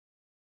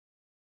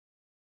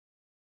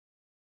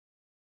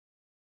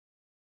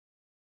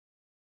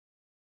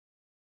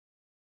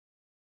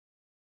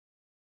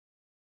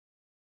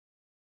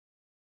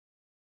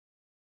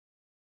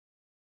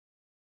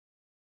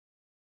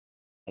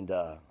And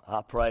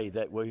I pray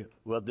that we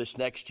will this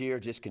next year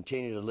just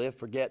continue to live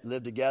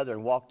together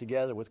and walk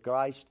together with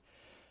Christ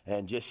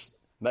and just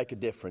make a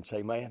difference.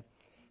 Amen.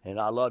 And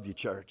I love you,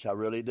 church. I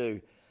really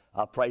do.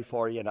 I pray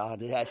for you, and I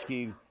ask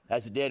you,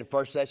 as it did in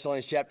 1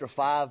 Thessalonians chapter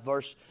 5,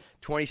 verse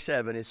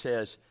 27, it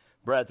says,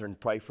 brethren,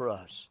 pray for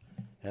us.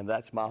 And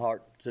that's my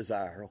heart's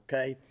desire,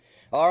 okay?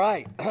 All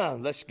right,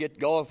 let's get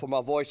going before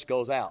my voice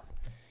goes out.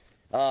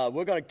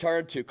 We're going to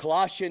turn to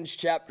Colossians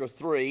chapter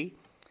 3.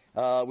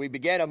 We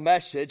began a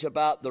message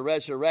about the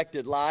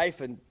resurrected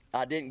life, and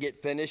I didn't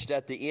get finished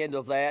at the end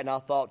of that, and I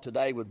thought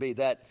today would be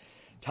that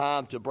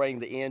time to bring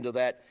the end of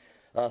that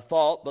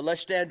thought. But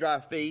let's stand to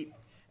our feet,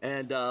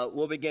 and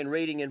we'll begin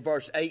reading in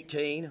verse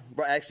 18,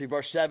 actually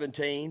verse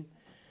 17,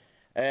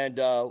 and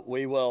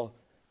we will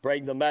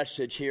bring the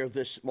message here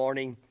this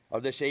morning or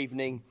this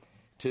evening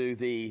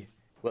to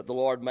what the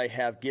Lord may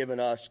have given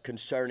us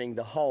concerning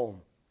the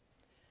home.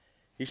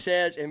 He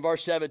says in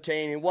verse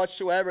 17, and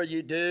whatsoever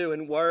you do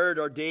in word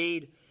or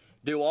deed,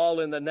 do all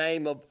in the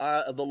name of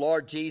the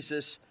Lord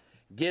Jesus,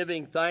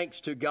 giving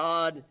thanks to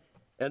God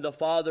and the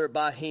Father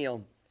by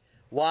him.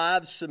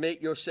 Wives,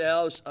 submit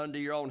yourselves unto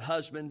your own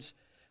husbands,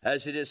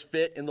 as it is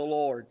fit in the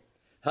Lord.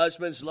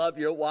 Husbands, love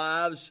your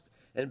wives,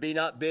 and be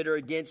not bitter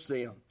against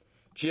them.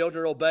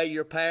 Children, obey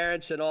your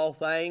parents in all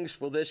things,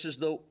 for this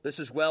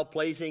is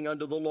well-pleasing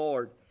unto the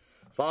Lord.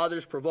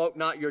 Fathers, provoke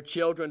not your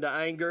children to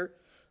anger,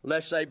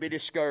 lest they be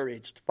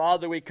discouraged.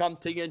 Father, we come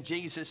to you in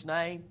Jesus'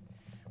 name.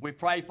 We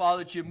pray,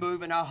 Father, that you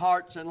move in our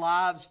hearts and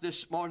lives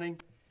this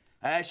morning.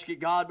 I ask you,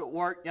 God, to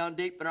work down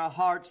deep in our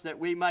hearts that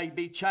we may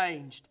be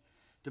changed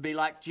to be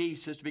like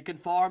Jesus, to be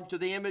conformed to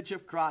the image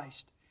of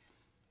Christ.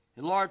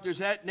 And Lord, if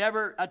there's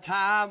never a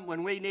time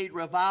when we need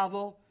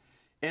revival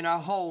in our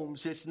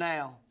homes, it's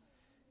now.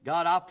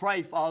 God, I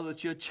pray, Father,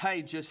 that you'll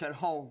change us at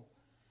home.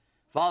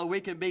 Father,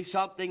 we can be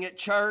something at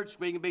church.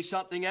 We can be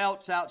something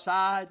else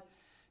outside,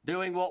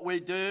 doing what we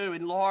do,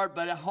 and Lord,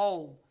 but at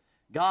home,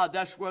 God,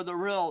 that's where the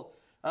real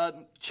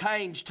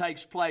change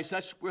takes place.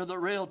 That's where the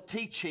real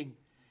teaching,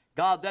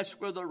 God, that's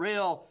where the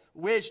real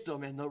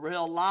wisdom and the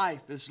real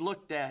life is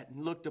looked at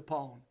and looked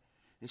upon.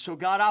 And so,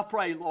 God, I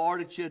pray,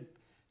 Lord, that you'd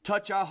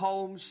touch our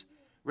homes,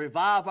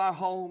 revive our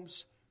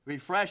homes,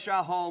 refresh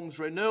our homes,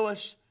 renew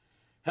us,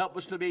 help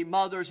us to be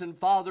mothers and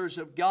fathers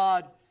of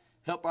God,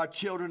 help our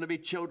children to be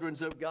children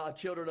of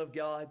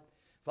God.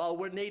 Father,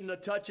 we're needing a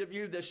touch of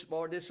you this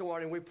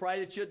morning. We pray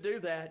that you'd do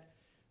that.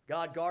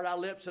 God, guard our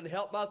lips and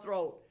help my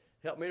throat.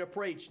 Help me to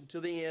preach to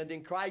the end.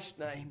 In Christ's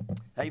name,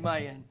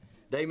 amen.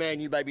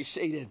 Amen. You may be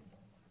seated.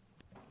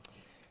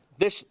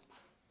 This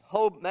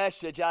whole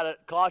message out of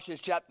Colossians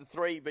chapter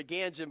 3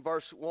 begins in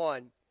verse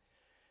 1.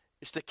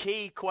 It's the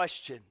key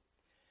question.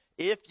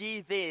 If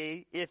ye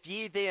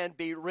then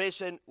be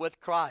risen with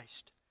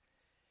Christ.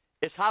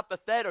 It's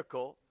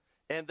hypothetical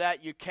in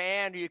that you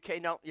can or you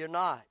cannot, you're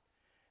not.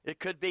 It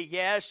could be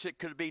yes, it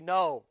could be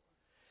no.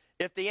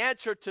 If the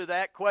answer to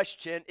that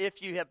question,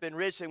 if you have been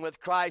risen with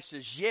Christ,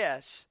 is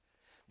yes,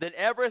 then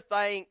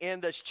everything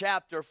in this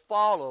chapter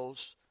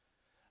follows,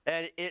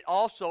 and it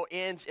also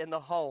ends in the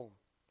home.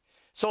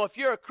 So if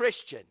you're a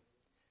Christian,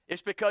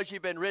 it's because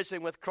you've been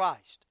risen with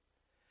Christ.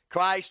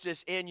 Christ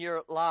is in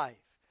your life.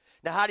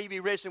 Now, how do you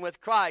be risen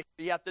with Christ?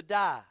 You have to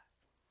die.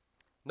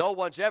 No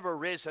one's ever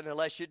risen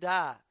unless you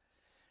die.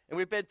 And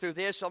we've been through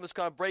this, so I'm just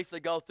going to briefly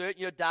go through it.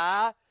 You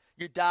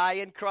die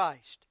in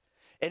Christ.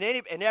 And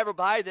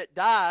everybody that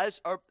dies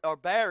are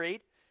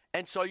buried,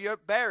 and so you're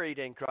buried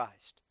in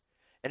Christ.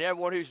 And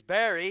everyone who's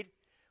buried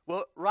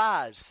will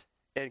rise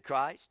in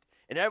Christ.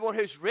 And everyone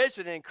who's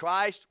risen in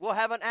Christ will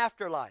have an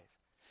afterlife.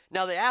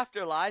 Now, the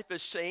afterlife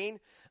is seen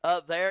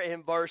there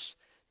in verse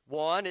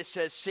 1. It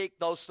says, seek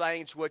those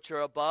things which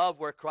are above,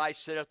 where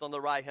Christ sitteth on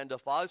the right hand of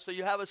the Father. So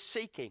you have a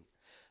seeking.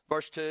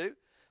 Verse 2,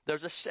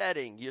 there's a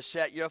setting. You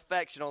set your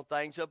affection on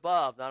things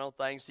above, not on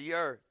things of the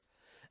earth.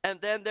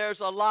 And then there's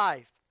a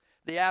life,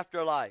 the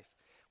afterlife.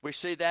 We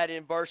see that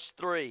in verse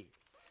 3.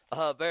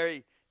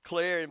 Very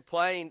clear and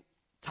plain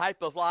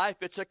type of life.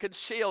 It's a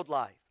concealed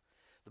life.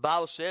 The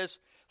Bible says,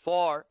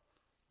 for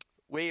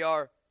we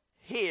are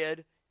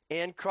hid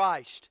in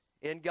Christ,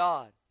 in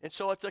God. And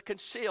so it's a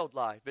concealed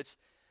life. It's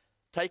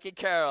taken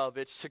care of.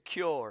 It's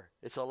secure.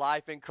 It's a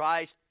life in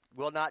Christ,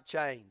 will not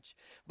change.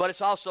 But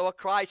it's also a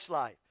Christ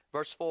life.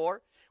 Verse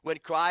 4, when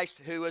Christ,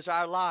 who is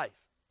our life.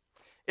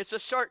 It's a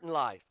certain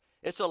life.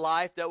 It's a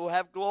life that will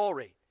have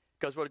glory,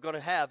 because we're going to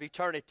have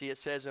eternity, it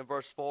says in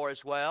verse 4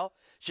 as well.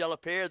 Shall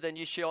appear, then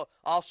you shall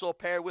also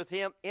appear with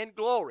him in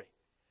glory.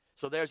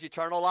 So there's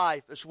eternal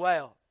life as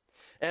well.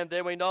 And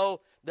then we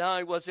know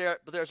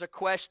there's a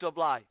quest of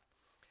life.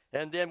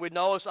 And then we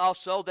know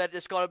also that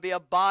it's going to be a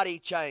body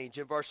change.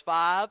 In verse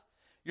 5,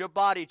 your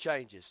body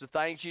changes. The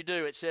things you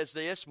do, it says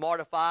this,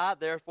 mortify,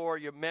 therefore,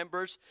 your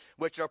members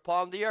which are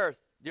upon the earth.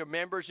 Your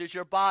members is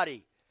your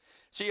body.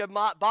 So your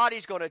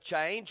body's going to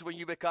change when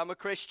you become a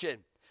Christian.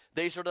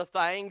 These are the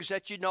things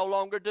that you no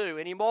longer do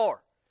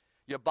anymore.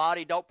 Your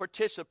body don't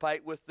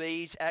participate with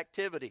these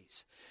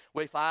activities.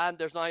 We find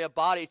there's not a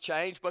body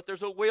change, but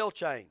there's a will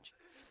change.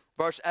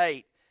 Verse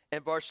 8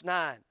 and verse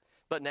 9.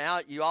 But now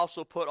you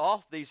also put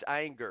off these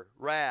anger,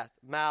 wrath,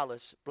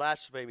 malice,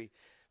 blasphemy,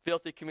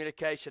 filthy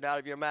communication out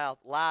of your mouth.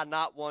 Lie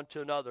not one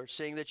to another,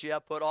 seeing that you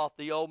have put off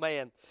the old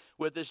man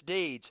with his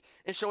deeds.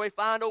 And so we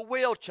find a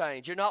will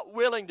change. You're not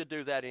willing to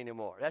do that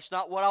anymore. That's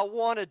not what I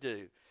want to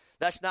do.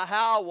 That's not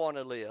how I want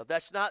to live.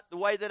 That's not the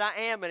way that I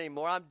am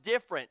anymore. I'm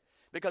different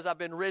because I've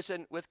been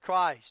risen with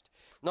Christ.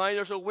 Not only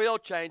there's a will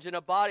change and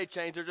a body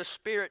change, there's a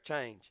spirit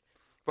change.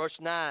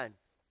 Verse 9.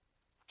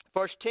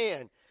 Verse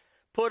 10,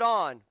 put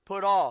on,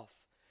 put off.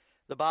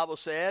 The Bible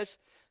says,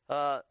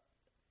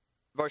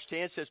 verse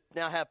 10 says,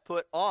 now have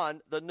put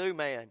on the new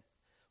man,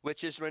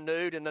 which is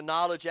renewed in the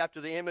knowledge after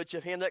the image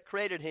of him that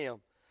created him,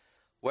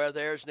 where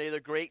there is neither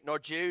Greek nor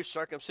Jew,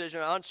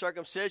 circumcision or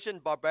uncircumcision,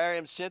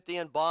 barbarian,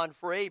 Scythian, bond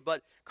free,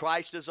 but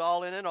Christ is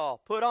all in and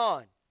all. Put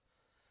on.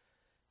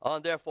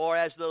 On therefore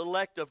as the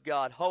elect of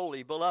God,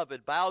 holy,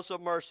 beloved, bowels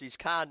of mercies,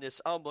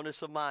 kindness,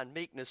 humbleness of mind,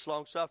 meekness,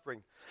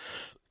 longsuffering,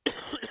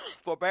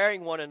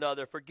 forbearing one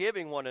another,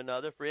 forgiving one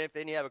another, for if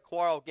any have a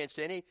quarrel against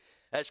any,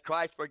 as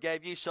Christ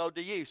forgave you, so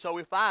do you. So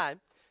we find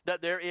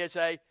that there is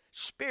a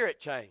spirit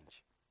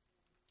change.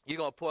 You're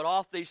going to put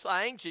off these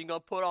things, you're going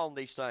to put on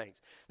these things.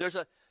 There's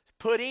a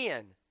put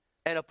in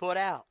and a put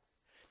out.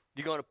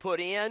 You're going to put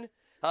in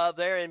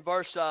there in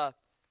verse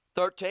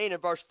 13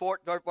 and verse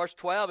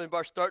 12 and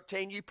verse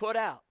 13, you put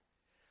out.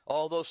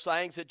 All those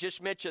things that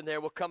just mentioned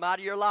there will come out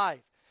of your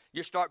life.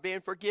 You start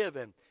being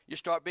forgiven. You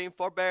start being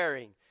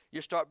forbearing. You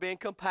start being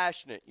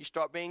compassionate. You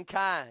start being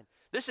kind.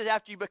 This is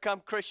after you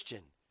become Christian.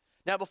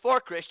 Now, before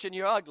Christian,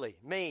 you're ugly,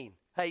 mean,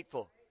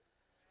 hateful.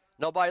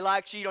 Nobody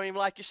likes you. You don't even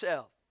like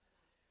yourself.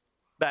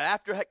 But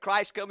after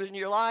Christ comes into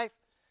your life,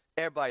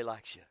 everybody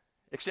likes you,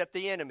 except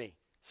the enemy,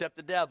 except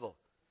the devil,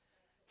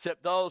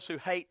 except those who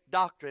hate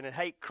doctrine and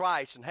hate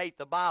Christ and hate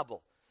the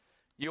Bible.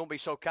 You won't be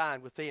so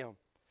kind with them.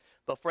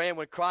 But friend,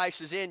 when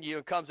Christ is in you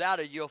and comes out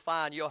of you, you'll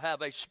find you'll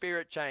have a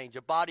spirit change,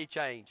 a body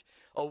change,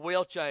 a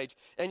will change,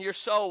 and your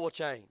soul will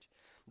change.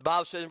 The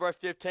Bible says in verse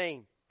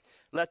 15,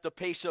 let the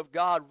peace of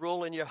God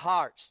rule in your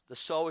hearts. The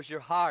soul is your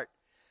heart.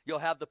 You'll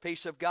have the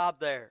peace of God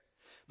there.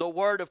 The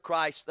word of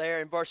Christ there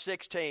in verse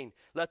 16,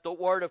 let the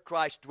word of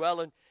Christ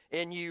dwell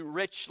in you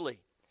richly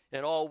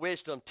in all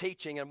wisdom,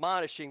 teaching,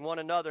 admonishing one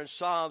another in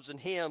psalms and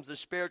hymns and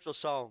spiritual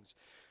songs.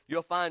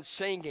 You'll find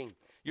singing.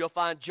 You'll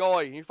find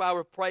joy. You'll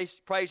find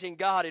praising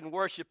God and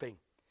worshiping.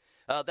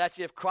 That's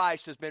if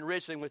Christ has been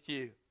risen with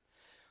you.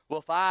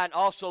 We'll find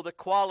also the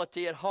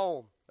quality at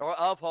home, or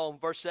of home,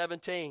 verse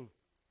 17.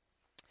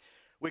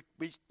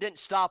 We didn't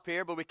stop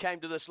here, but we came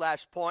to this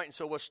last point, and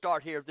so we'll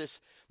start here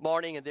this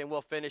morning, and then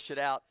we'll finish it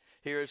out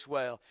here as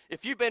well.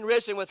 If you've been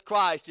risen with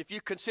Christ, if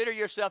you consider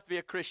yourself to be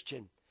a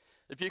Christian,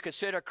 if you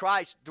consider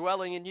Christ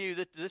dwelling in you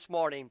this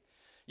morning,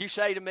 you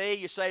say to me,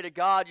 you say to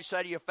God, you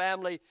say to your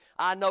family,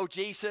 I know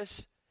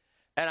Jesus,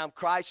 and I'm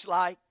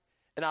Christ-like,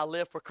 and I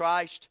live for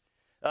Christ,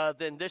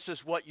 then this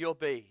is what you'll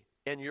be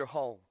in your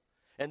home.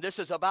 And this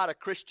is about a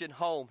Christian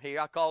home here.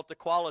 I call it the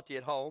quality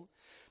at home.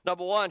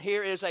 Number one,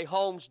 here is a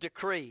home's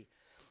decree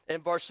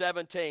in verse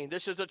 17.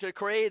 This is a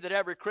decree that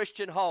every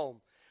Christian home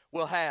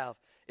will have.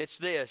 It's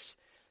this,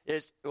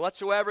 is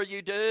whatsoever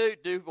you do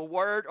a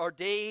word or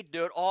deed,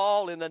 do it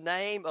all in the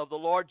name of the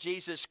Lord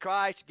Jesus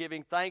Christ,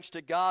 giving thanks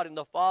to God and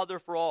the Father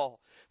for all.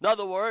 In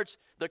other words,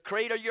 the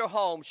creed of your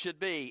home should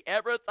be,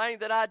 everything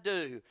that I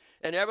do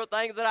and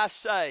everything that I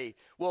say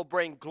will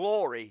bring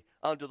glory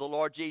unto the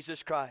Lord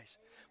Jesus Christ.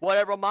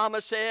 Whatever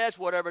mama says,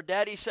 whatever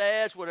daddy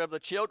says, whatever the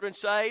children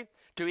say,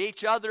 to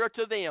each other or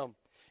to them,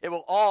 it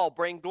will all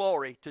bring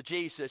glory to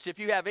Jesus. If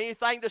you have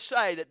anything to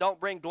say that don't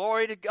bring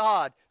glory to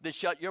God, then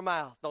shut your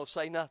mouth. Don't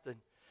say nothing.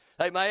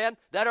 Amen?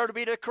 That ought to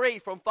be the decree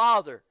from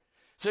Father.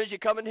 As soon as you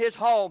come in his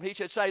home, he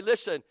should say,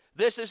 listen,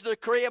 this is the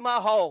decree of my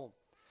home.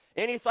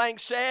 Anything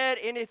said,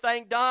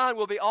 anything done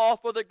will be all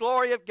for the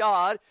glory of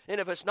God. And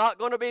if it's not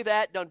going to be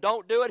that, then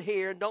don't do it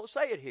here and don't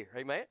say it here.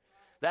 Amen?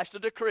 That's the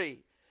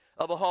decree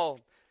of a home.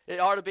 It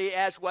ought to be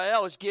as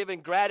well as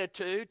giving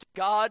gratitude to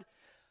God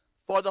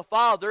for the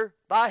Father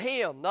by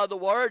him. In other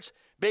words,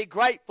 be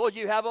grateful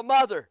you have a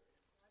mother.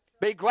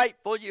 Be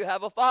grateful you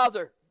have a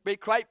father. Be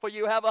grateful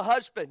you have a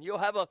husband. You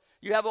have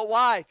a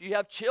wife. You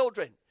have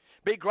children.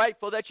 Be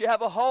grateful that you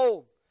have a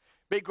home.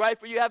 Be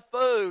grateful you have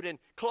food and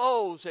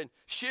clothes and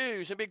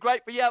shoes. And be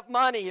grateful you have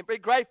money. And be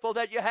grateful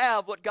that you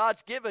have what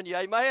God's given you.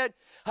 Amen?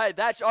 Hey,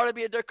 that ought to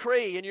be a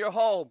decree in your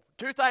home.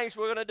 Two things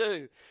we're going to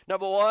do.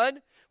 Number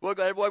one,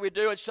 what we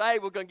do and say,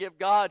 we're going to give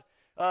God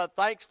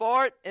thanks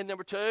for it. And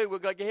number two, we're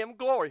going to give him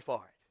glory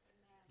for it.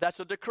 That's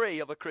a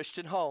decree of a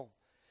Christian home.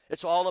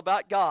 It's all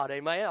about God.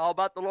 Amen? All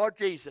about the Lord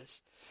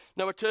Jesus.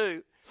 Number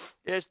two,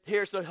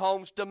 here's the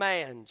home's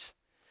demands.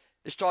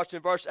 It starts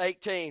in verse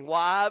 18.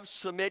 Wives,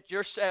 submit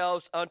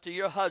yourselves unto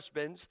your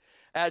husbands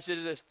as it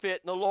is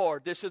fit in the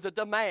Lord. This is the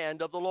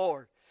demand of the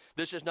Lord.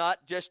 This is not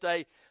just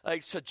a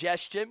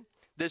suggestion.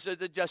 This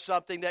isn't just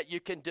something that you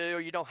can do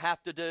or you don't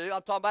have to do.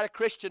 I'm talking about a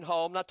Christian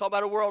home. I'm not talking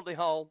about a worldly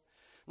home.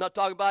 I'm not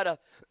talking about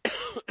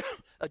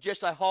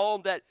just a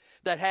home that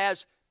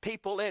has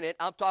people in it.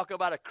 I'm talking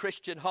about a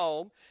Christian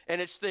home,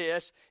 and it's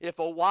this. If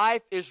a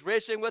wife is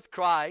risen with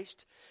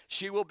Christ,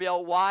 She will be a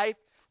wife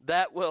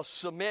that will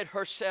submit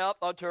herself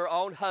unto her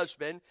own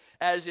husband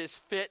as is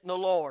fit in the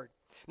Lord.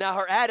 Now,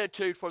 her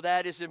attitude for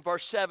that is in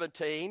verse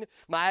 17.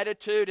 My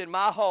attitude in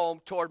my home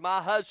toward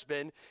my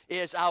husband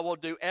is I will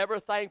do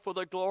everything for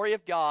the glory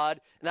of God,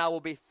 and I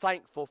will be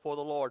thankful for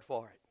the Lord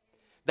for it.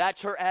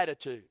 That's her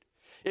attitude.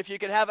 If you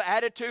can have an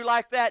attitude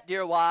like that,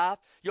 dear wife,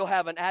 you'll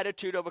have an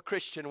attitude of a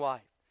Christian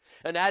wife.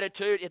 An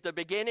attitude at the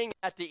beginning,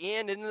 at the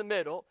end, and in the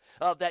middle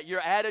of that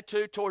your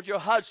attitude toward your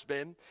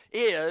husband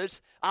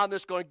is, I'm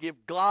just going to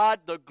give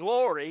God the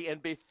glory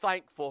and be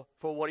thankful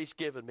for what he's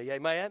given me.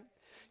 Amen?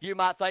 You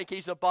might think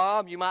he's a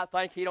bum. You might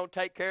think he don't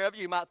take care of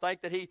you. You might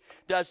think that he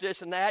does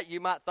this and that. You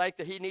might think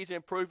that he needs to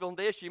improve on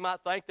this. You might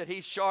think that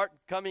he's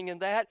shortcoming in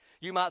that.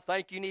 You might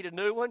think you need a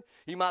new one.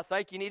 You might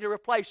think you need to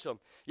replace them.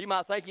 You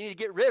might think you need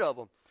to get rid of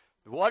them.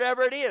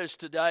 Whatever it is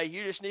today,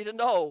 you just need to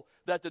know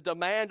that the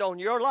demand on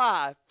your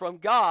life from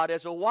God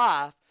as a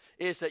wife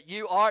is that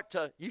you are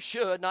to, you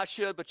should, not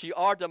should, but you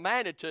are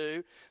demanded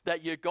to,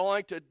 that you're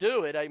going to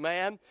do it,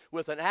 amen,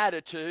 with an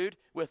attitude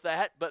with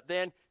that, but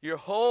then your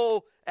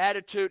whole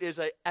attitude is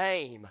an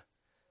aim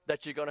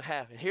that you're going to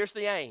have. And here's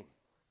the aim.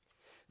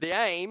 The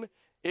aim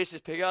is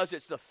because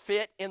it's the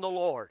fit in the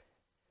Lord.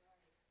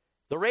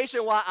 The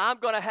reason why I'm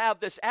going to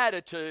have this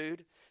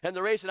attitude and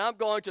the reason I'm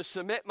going to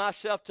submit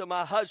myself to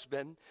my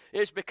husband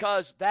is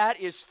because that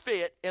is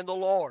fit in the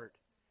Lord.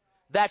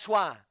 That's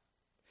why.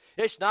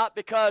 It's not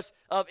because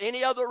of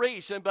any other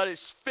reason, but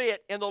it's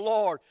fit in the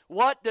Lord.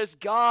 What does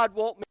God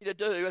want me to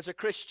do as a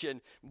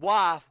Christian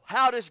wife?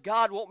 How does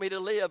God want me to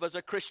live as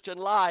a Christian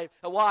wife?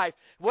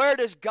 Where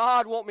does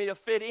God want me to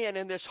fit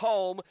in this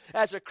home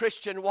as a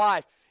Christian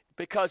wife?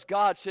 Because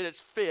God said it's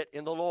fit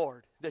in the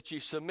Lord that you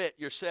submit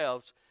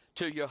yourselves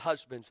to your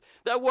husbands.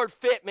 That word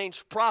fit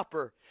means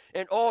proper,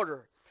 in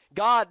order.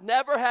 God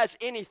never has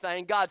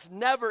anything, God's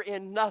never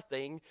in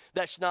nothing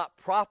that's not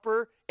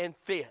proper and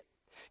fit.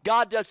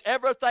 God does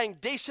everything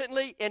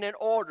decently and in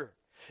order.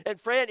 And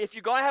friend, if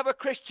you're going to have a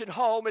Christian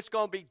home, it's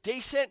going to be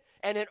decent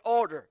and in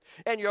order.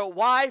 And your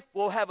wife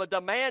will have a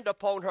demand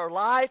upon her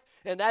life,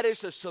 and that is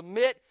to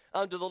submit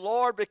unto the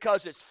Lord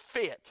because it's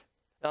fit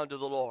unto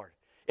the Lord.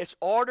 It's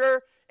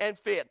order and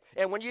fit.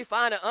 And when you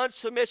find an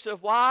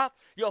unsubmissive wife,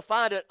 you'll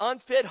find an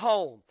unfit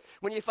home.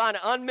 When you find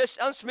an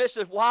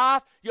unsubmissive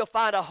wife, you'll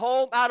find a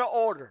home out of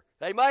order.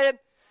 Amen?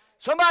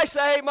 Somebody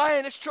say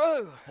amen. It's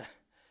true.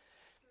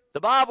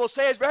 The Bible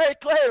says very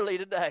clearly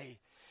today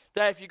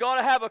that if you're going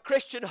to have a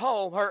Christian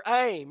home, her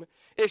aim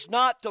is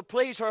not to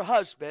please her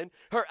husband.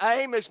 Her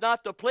aim is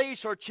not to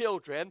please her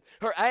children.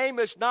 Her aim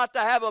is not to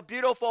have a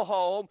beautiful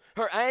home.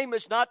 Her aim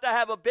is not to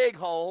have a big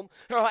home.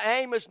 Her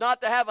aim is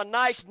not to have a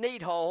nice,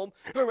 neat home.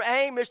 Her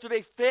aim is to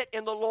be fit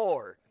in the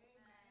Lord.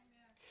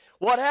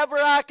 Whatever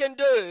I can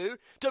do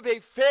to be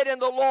fit in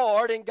the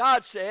Lord, and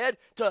God said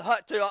to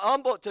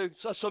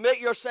submit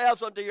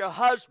yourselves unto your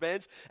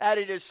husbands, and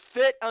it is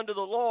fit unto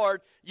the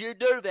Lord, you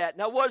do that.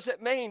 Now, what does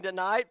it mean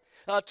tonight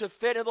to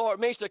fit in the Lord?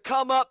 It means to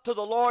come up to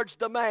the Lord's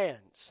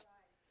demands.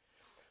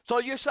 So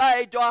you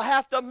say, do I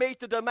have to meet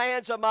the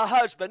demands of my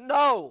husband?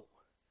 No.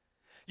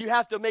 You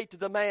have to meet the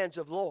demands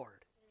of the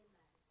Lord.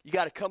 You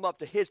got to come up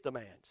to His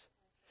demands.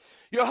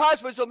 Your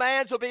husband's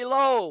demands will be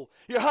low.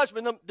 Your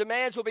husband's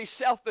demands will be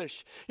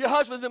selfish. Your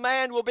husband's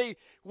demand will be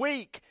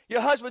weak.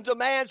 Your husband's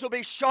demands will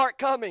be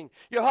shortcoming.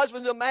 Your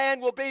husband's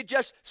demand will be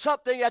just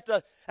something at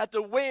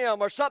the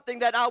whim, or something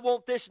that I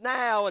want this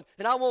now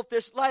and I want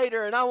this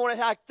later and I want it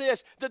like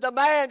this. The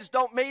demands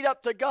don't meet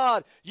up to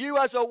God. You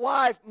as a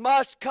wife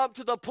must come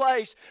to the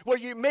place where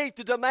you meet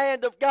the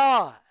demand of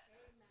God.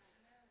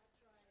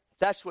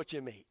 That's what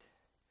you meet.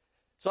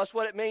 So that's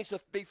what it means to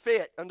be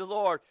fit unto the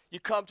Lord. You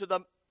come to the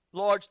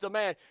Lord's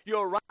demand.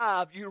 You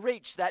arrive, you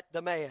reach that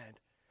demand.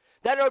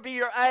 That'll be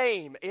your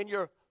aim in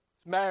your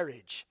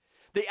marriage.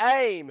 The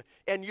aim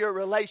in your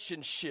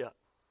relationship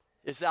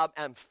is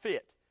I'm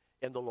fit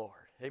in the Lord.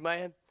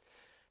 Amen?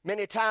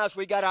 Many times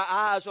we got our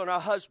eyes on our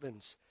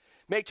husbands.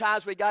 Many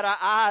times we got our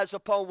eyes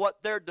upon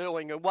what they're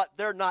doing and what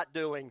they're not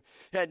doing.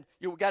 And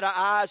we got our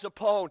eyes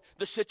upon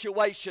the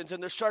situations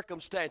and the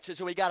circumstances.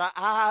 And we got our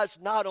eyes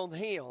not on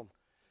Him.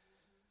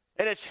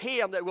 And it's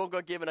Him that we're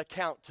going to give an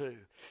account to.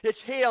 It's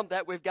Him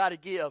that we've got to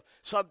give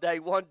someday,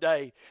 one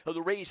day, of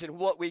the reason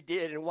what we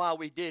did and why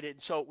we did it.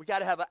 And so we got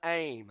to have an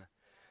aim.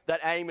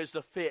 That aim is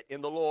the fit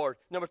in the Lord.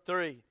 Number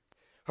 3,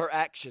 her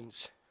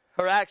actions.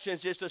 Her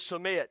actions is to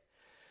submit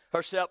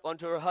herself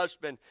unto her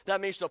husband.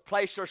 That means to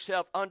place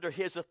herself under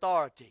his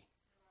authority.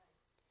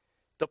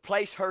 To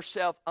place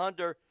herself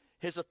under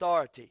his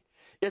authority.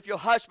 If your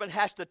husband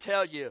has to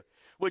tell you,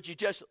 would you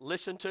just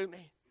listen to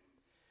me?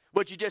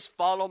 Would you just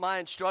follow my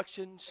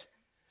instructions?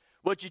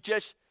 Would you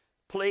just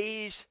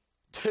please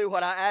do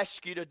what I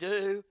ask you to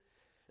do?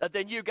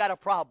 Then you got a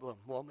problem,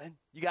 woman.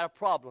 You got a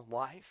problem,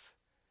 wife.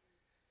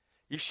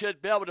 You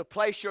should be able to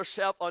place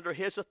yourself under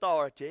His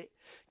authority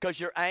because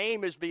your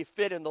aim is to be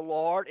fit in the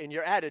Lord and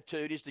your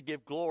attitude is to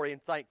give glory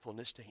and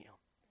thankfulness to Him.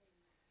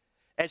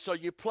 And so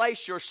you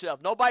place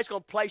yourself. Nobody's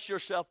going to place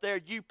yourself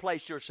there. You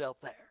place yourself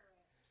there.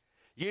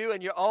 You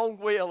and your own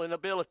will and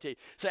ability.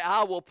 Say,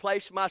 I will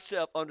place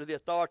myself under the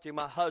authority of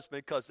my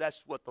husband because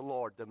that's what the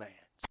Lord demands.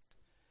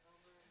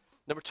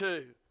 Number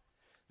two,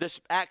 this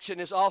action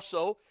is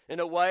also in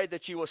a way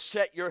that you will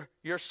set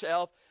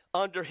yourself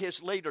under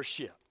his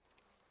leadership.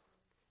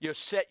 You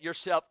set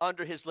yourself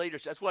under his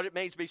leadership. That's what it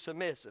means to be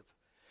submissive.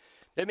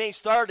 It means,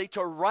 thirdly,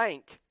 to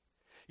rank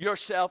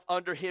yourself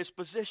under his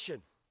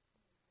position.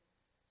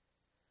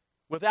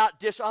 Without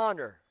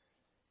dishonor,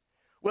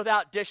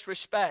 without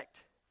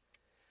disrespect,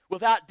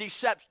 without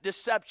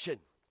deception,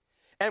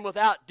 and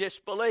without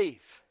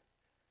disbelief.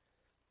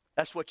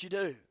 That's what you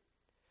do.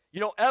 You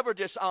don't ever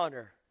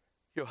dishonor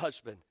your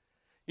husband.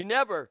 You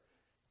never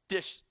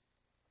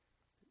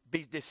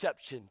be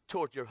deception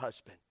toward your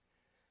husband.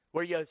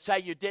 Where you say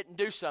you didn't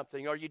do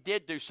something, or you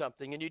did do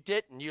something and you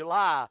didn't. You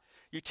lie.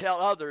 You tell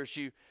others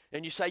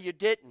and you say you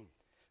didn't.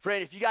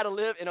 Friend, if you got to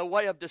live in a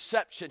way of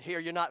deception here,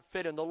 you're not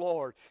fit in the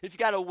Lord. If you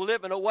got to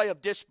live in a way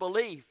of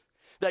disbelief,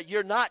 that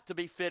you're not to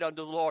be fit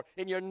unto the Lord,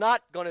 and you're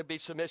not going to be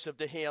submissive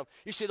to him.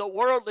 You see, the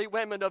worldly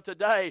women of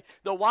today,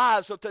 the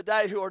wives of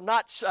today who are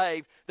not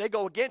saved, they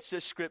go against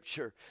this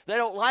scripture. They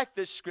don't like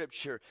this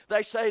scripture.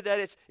 They say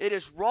that it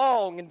is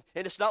wrong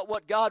and it's not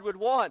what God would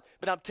want.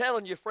 But I'm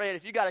telling you, friend,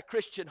 if you got a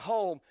Christian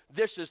home,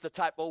 this is the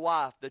type of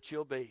wife that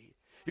you'll be.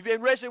 If you've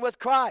been risen with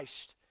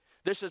Christ,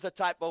 this is the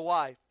type of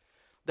wife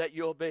that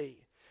you'll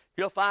be.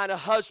 You'll find a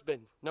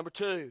husband, number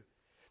two,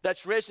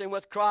 that's risen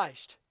with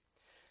Christ.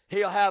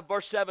 He'll have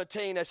verse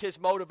 17 as his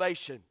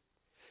motivation.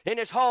 In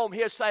his home,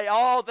 he'll say,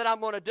 all that I'm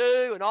going to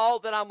do and all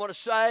that I'm going to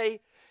say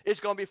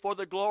is going to be for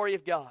the glory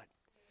of God.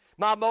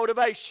 My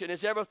motivation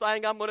is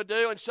everything I'm going to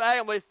do and say,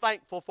 I'm going to be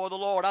thankful for the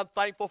Lord. I'm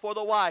thankful for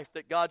the wife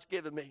that God's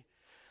given me.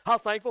 I'm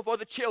thankful for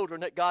the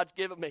children that God's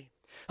given me.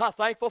 I'm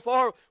thankful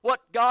for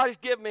what God has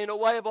given me in the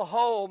way of a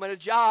home and a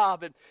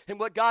job and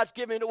what God's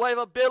given me in the way of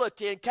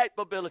ability and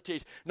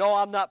capabilities. No,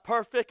 I'm not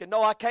perfect, and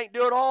no, I can't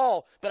do it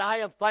all, but I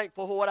am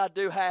thankful for what I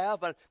do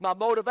have. And my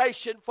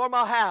motivation for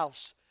my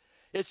house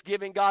is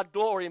giving God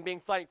glory and being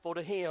thankful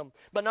to him.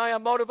 But not his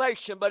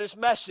motivation, but his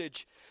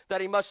message that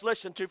he must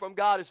listen to from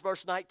God is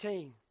verse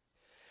 19.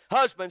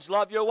 Husbands,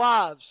 love your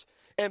wives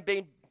and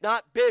be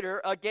not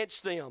bitter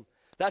against them.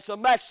 That's a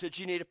message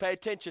you need to pay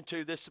attention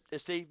to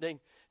this evening,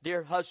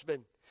 dear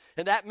husband.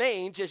 And that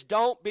means is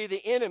don't be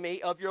the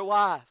enemy of your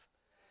wife.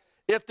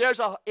 If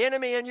there's an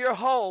enemy in your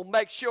home,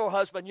 make sure,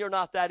 husband, you're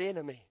not that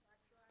enemy.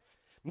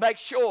 Make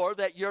sure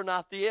that you're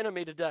not the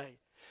enemy today.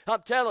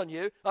 I'm telling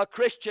you, a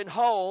Christian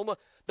home,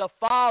 the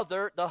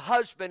father, the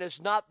husband is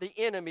not the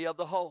enemy of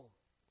the home.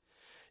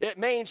 It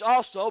means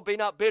also, be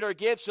not bitter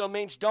against them,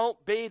 means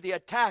don't be the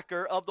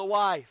attacker of the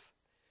wife.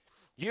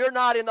 You're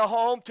not in the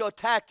home to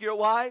attack your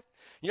wife.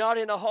 You're not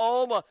in the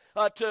home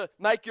to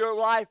make your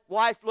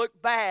wife look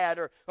bad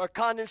or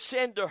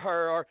condescend to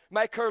her or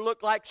make her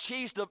look like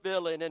she's the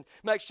villain and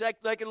make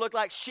it look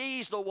like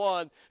she's the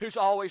one who's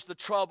always the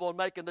trouble and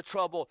making the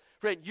trouble.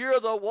 Friend, you're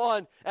the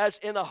one as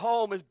in the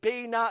home is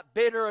be not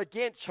bitter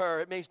against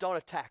her. It means don't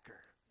attack her.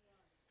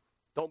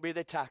 Don't be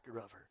the attacker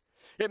of her.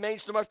 It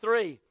means number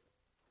 3,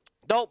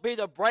 don't be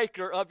the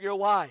breaker of your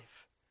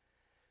wife.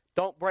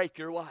 Don't break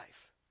your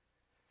wife.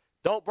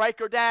 Don't break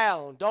her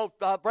down. Don't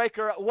break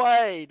her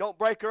away. Don't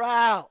break her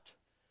out.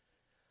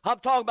 I'm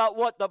talking about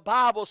what the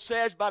Bible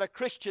says about a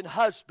Christian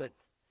husband.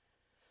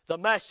 The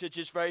message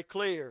is very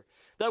clear.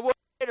 The word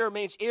bitter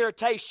means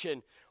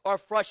irritation or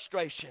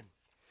frustration.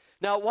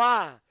 Now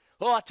why?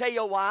 Well, I'll tell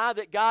you why,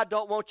 that God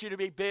don't want you to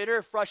be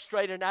bitter,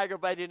 frustrated, and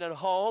aggravated in a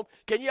home.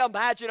 Can you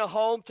imagine a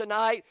home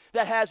tonight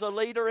that has a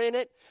leader in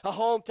it? A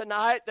home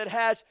tonight that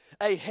has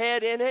a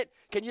head in it?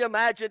 Can you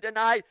imagine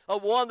tonight a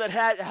one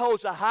that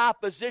holds a high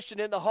position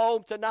in the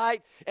home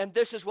tonight? And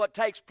this is what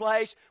takes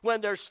place when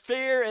there's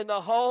fear in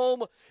the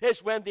home,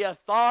 is when the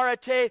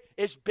authority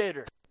is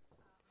bitter.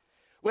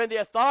 When the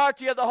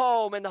authority of the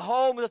home, and the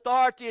home's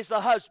authority is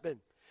the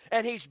husband,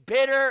 and he's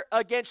bitter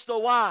against the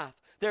wife,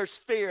 there's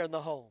fear in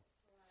the home.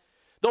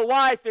 The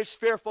wife is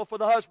fearful for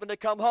the husband to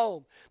come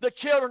home. The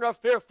children are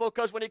fearful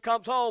because when he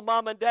comes home,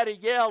 mom and daddy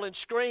yell and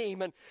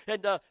scream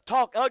and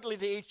talk ugly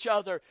to each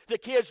other. The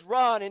kids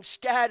run and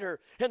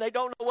scatter, and they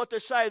don't know what to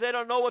say. They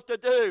don't know what to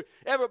do.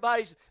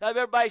 Everybody's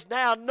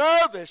now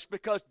nervous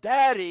because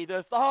daddy, the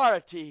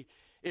authority,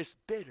 is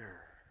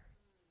bitter.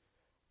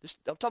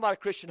 I'm talking about a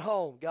Christian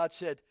home. God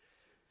said,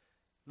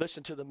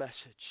 listen to the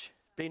message.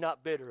 Be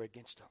not bitter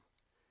against them.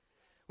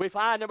 We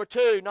find, number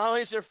 2, not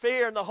only is there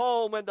fear in the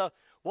home and the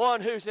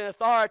one who's in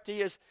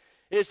authority is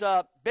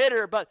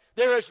bitter, but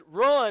there is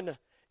ruin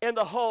in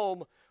the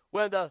home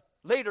when the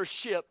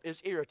leadership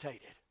is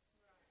irritated.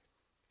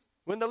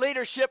 When the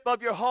leadership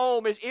of your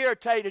home is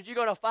irritated, you're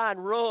going to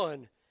find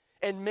ruin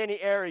in many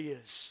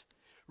areas.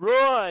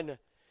 Ruin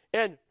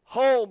in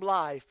home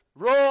life.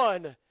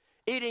 Ruin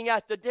eating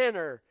at the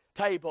dinner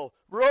table.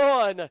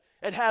 Ruin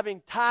in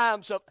having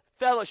times of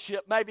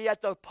fellowship, maybe at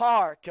the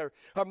park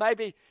or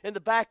maybe in the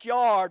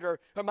backyard or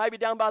maybe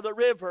down by the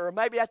river or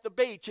maybe at the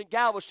beach in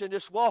Galveston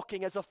just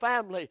walking as a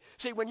family.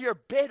 See, when you're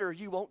bitter,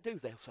 you won't do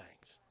those things.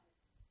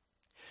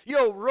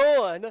 You'll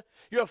ruin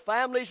your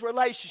family's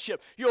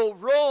relationship. You'll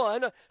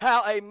ruin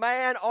how a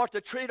man ought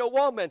to treat a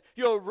woman.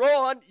 You'll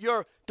ruin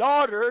your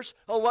daughters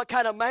on what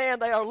kind of man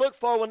they are look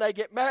for when they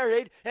get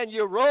married, and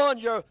you ruin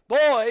your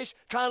boys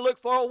trying to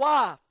look for a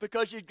wife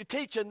because you're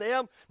teaching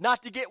them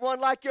not to get one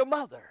like your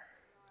mother.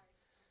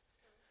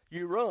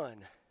 You ruin.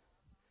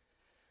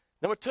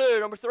 Number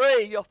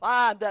three, you'll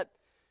find that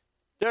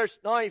there's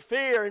not only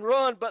fear and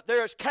ruin, but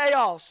there's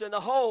chaos in the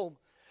home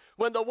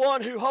when the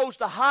one who holds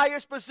the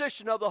highest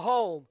position of the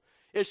home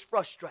is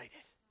frustrated.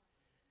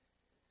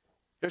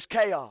 There's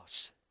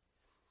chaos.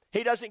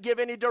 He doesn't give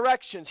any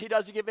directions. He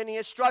doesn't give any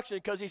instruction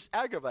because he's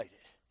aggravated.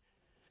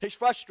 He's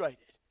frustrated.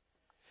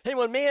 And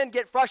when men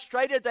get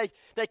frustrated,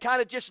 they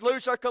kind of just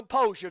lose their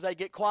composure. They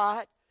get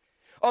quiet,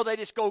 or they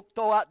just go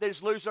throw out, they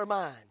just lose their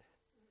mind.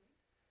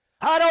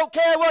 I don't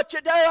care what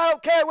you do. I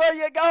don't care where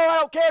you go. I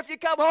don't care if you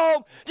come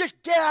home.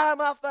 Just get out of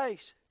my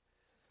face.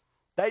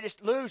 They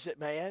just lose it,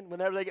 man,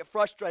 whenever they get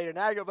frustrated and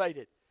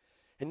aggravated.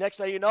 And next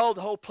thing you know, the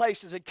whole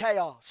place is in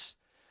chaos.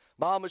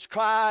 Mom is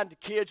crying. The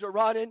kids are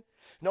running.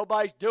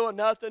 Nobody's doing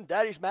nothing.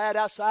 Daddy's mad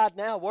outside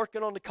now,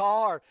 working on the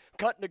car or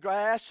cutting the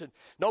grass, and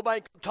nobody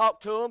can talk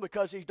to him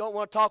because he don't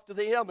want to talk to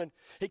them. And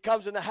he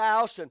comes in the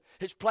house, and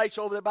his plate's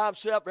over there by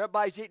himself.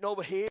 Everybody's eating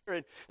over here,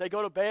 and they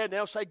go to bed. And they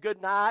don't say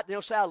good night. They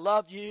don't say I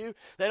love you.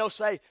 They don't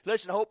say,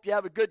 listen, I hope you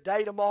have a good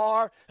day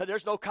tomorrow. And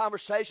there's no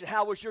conversation.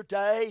 How was your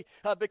day?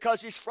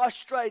 Because he's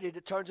frustrated.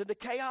 It turns into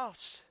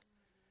chaos.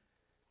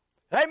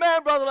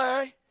 Amen, Brother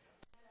Larry.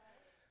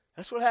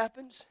 That's what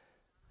happens.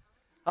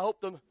 I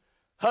hope the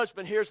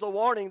husband hears the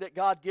warning that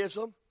God gives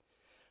them.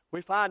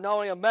 We find not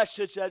only a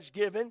message that's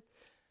given,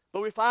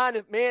 but we find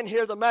if men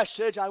hear the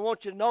message, I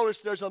want you to notice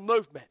there's a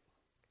movement.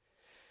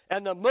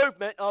 And the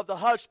movement of the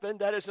husband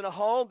that is in a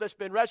home that's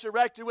been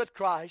resurrected with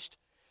Christ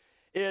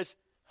is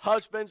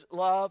husbands,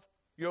 love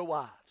your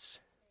wives.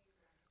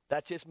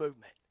 That's his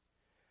movement.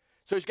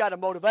 So he's got a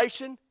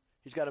motivation,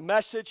 he's got a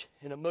message,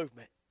 and a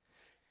movement.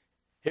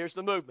 Here's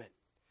the movement.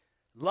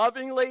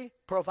 Lovingly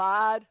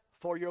provide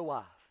for your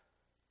wife.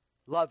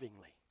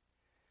 Lovingly.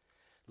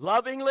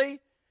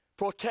 Lovingly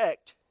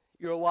protect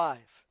your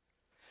wife.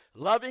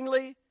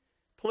 Lovingly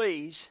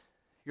please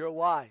your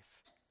wife.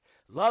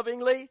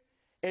 Lovingly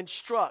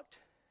instruct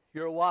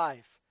your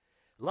wife.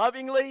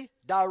 Lovingly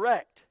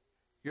direct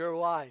your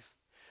wife.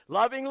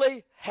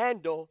 Lovingly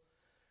handle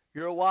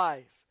your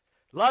wife.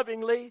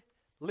 Lovingly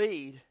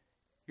lead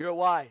your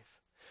wife.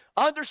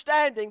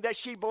 Understanding that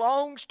she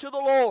belongs to the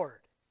Lord.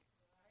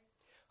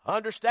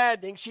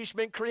 Understanding she's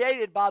been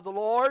created by the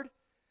Lord.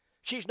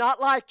 She's not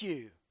like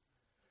you.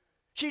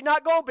 She's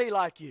not going to be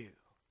like you.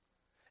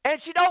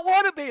 And she don't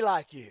want to be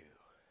like you.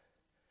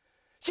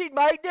 She's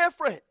made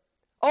different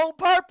on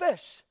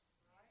purpose.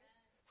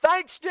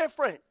 Thinks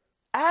different.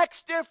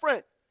 Acts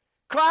different.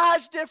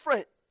 Cries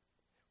different.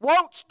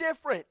 Wants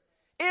different.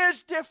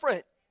 Is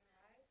different.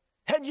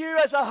 And you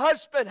as a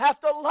husband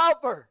have to love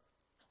her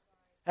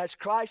as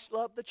Christ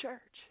loved the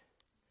church.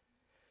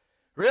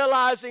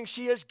 Realizing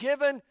she is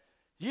given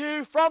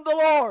you from the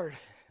Lord.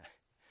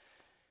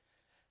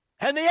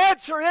 And the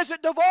answer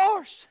isn't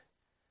divorce.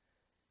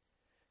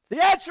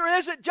 The answer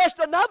isn't just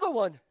another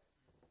one.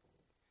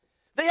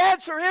 The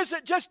answer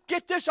isn't just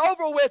get this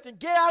over with and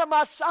get out of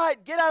my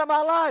sight, get out of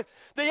my life.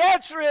 The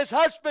answer is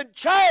husband,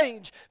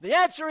 change. The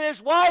answer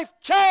is wife,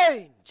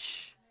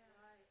 change.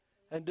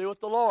 And do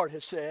what the Lord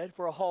has said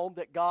for a home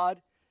that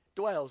God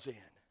dwells in.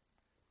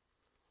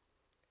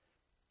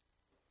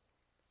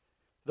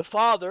 The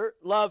father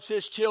loves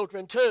his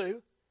children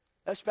too,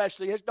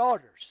 especially his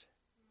daughters.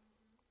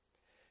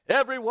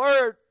 Every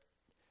word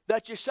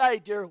that you say,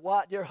 dear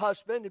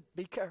husband,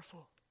 be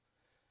careful.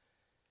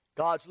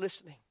 God's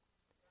listening.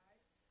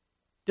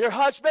 Dear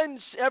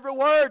husbands, every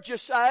word you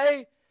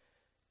say,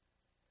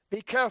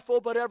 be careful,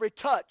 but every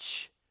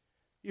touch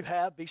you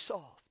have, be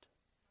soft.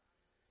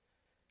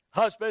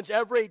 Husbands,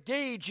 every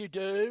deed you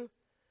do,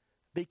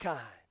 be kind.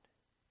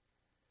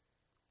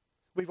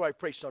 We've already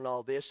preached on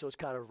all this, so it's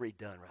kind of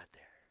redone right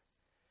there.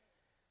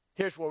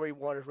 Here's where we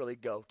want to really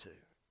go to.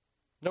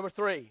 Number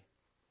 3,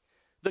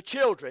 the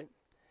children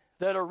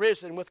that are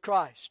risen with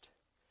Christ.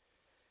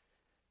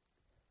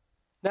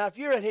 Now, if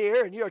you're in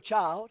here and you're a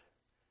child,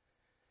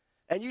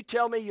 and you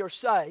tell me you're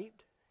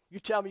saved, you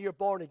tell me you're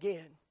born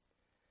again,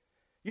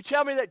 you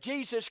tell me that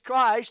Jesus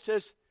Christ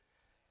has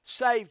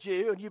saved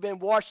you and you've been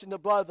washed in the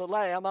blood of the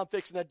Lamb, I'm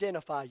fixing to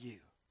identify you.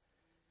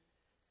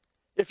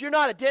 If you're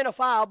not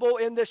identifiable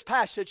in this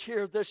passage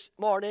here this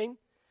morning,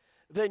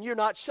 then you're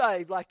not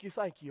saved like you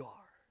think you are.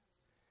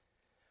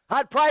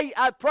 I'd pray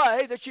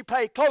that you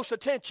pay close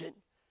attention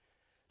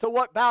to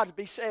what about to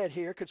be said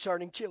here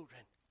concerning children.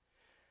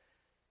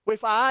 We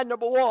find,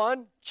 number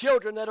 1,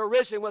 children that are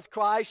risen with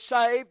Christ,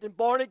 saved and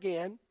born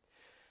again.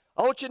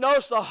 I want you to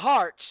notice the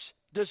heart's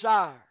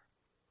desire.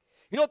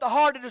 You know what the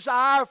heart of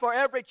desire for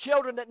every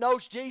children that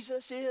knows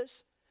Jesus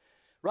is?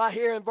 Right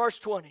here in verse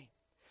 20.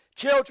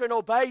 Children,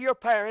 obey your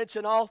parents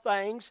in all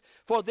things,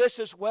 for this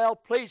is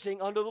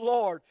well-pleasing unto the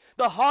Lord.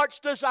 The heart's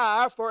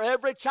desire for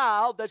every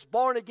child that's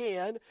born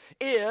again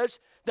is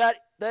that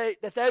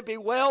they be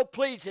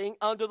well-pleasing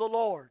unto the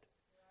Lord.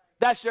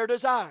 That's their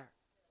desire.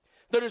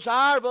 The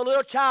desire of a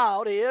little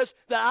child is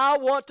that I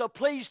want to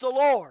please the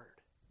Lord.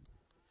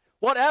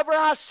 Whatever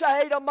I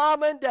say to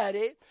Mama and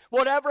Daddy,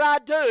 whatever I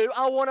do,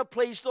 I want to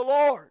please the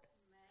Lord.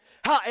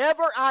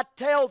 However I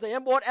tell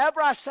them,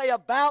 whatever I say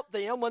about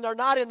them when they're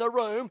not in the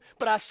room,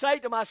 but I say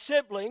to my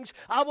siblings,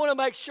 I want to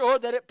make sure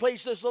that it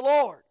pleases the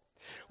Lord.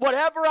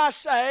 Whatever I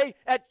say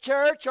at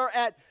church or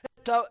at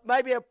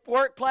maybe a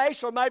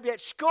workplace or maybe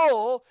at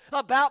school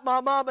about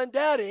my mom and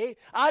daddy,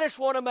 I just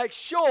want to make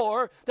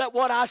sure that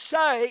what I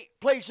say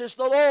pleases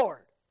the Lord.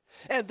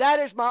 And that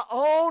is my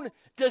own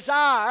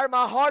desire,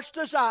 my heart's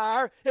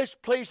desire is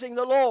pleasing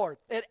the Lord.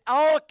 It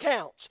all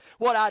counts.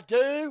 What I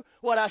do,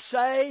 what I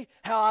say,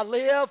 how I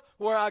live,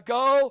 where I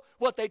go,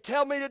 what they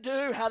tell me to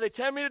do, how they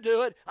tell me to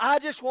do it. I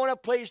just want to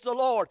please the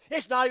Lord.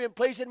 It's not even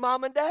pleasing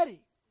Mom and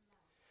Daddy.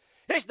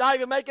 It's not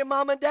even making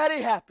Mom and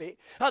Daddy happy.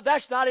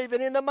 That's not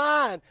even in the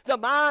mind. The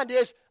mind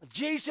is,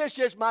 Jesus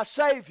is my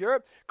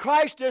Savior.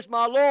 Christ is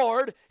my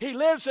Lord. He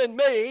lives in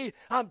me.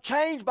 I'm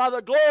changed by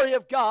the glory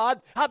of God.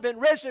 I've been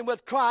risen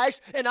with Christ.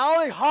 And the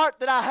only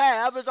heart that I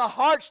have is a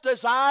heart's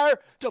desire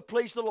to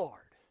please the Lord.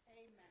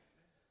 Amen.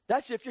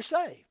 That's if you're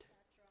saved.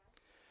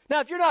 Now,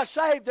 if you're not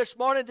saved this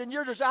morning, then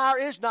your desire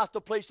is not to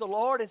please the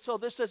Lord. And so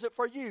this isn't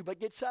for you, but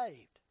get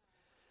saved.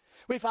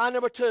 We find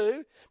number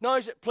two, not only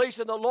is it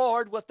pleasing the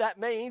Lord, what that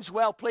means,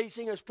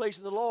 well-pleasing is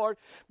pleasing the Lord,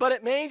 but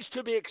it means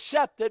to be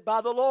accepted by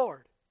the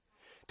Lord.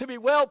 To be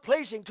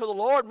well-pleasing to the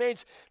Lord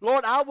means,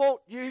 Lord, I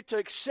want you to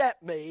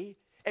accept me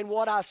and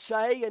what I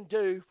say and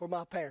do for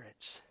my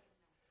parents.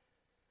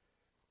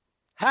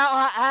 How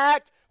I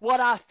act, what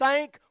I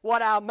think,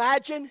 what I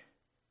imagine,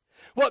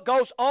 what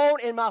goes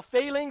on in my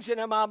feelings and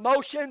in my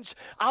emotions,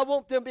 I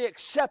want them to be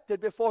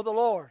accepted before the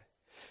Lord.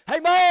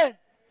 Amen.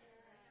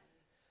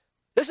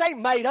 This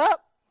ain't made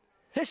up.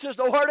 This is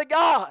the Word of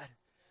God.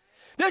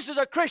 This is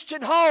a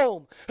Christian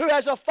home who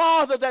has a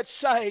father that's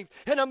saved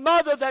and a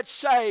mother that's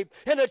saved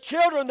and the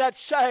children that's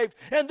saved.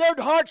 And their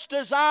heart's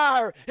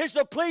desire is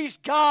to please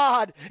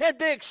God and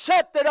be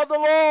accepted of the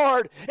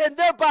Lord in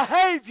their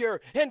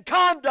behavior and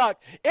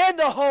conduct in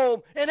the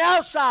home and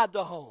outside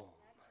the home.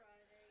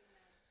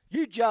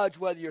 You judge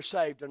whether you're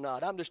saved or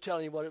not. I'm just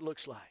telling you what it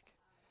looks like.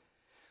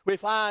 We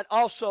find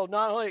also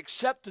not only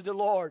accepted the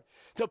Lord,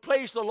 to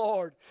please the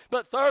Lord,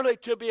 but thirdly,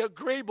 to be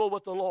agreeable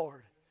with the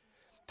Lord.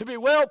 To be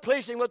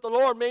well-pleasing with the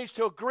Lord means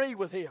to agree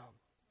with Him.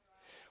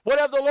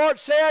 Whatever the Lord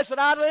says that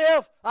I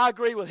live, I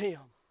agree with Him.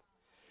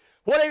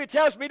 Whatever He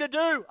tells me to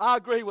do, I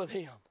agree with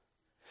Him.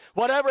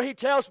 Whatever He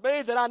tells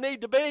me that I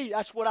need to be,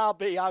 that's what I'll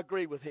be. I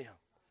agree with Him.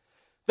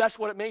 That's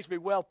what it means to be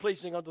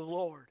well-pleasing unto the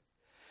Lord.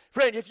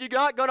 Friend, if you're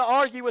not going to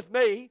argue with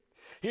me,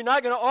 you're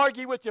not going to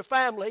argue with your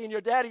family and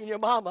your daddy and your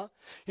mama.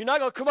 You're not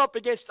going to come up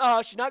against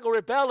us. You're not going to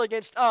rebel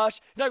against us.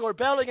 You're not going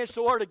to rebel against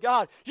the Word of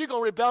God. You're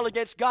going to rebel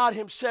against God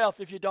Himself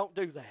if you don't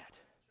do that.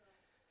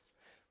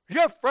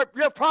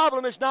 Your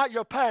problem is not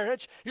your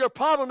parents. Your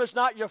problem is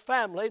not your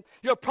family.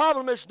 Your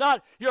problem is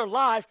not your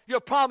life. Your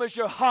problem is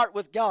your heart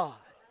with God.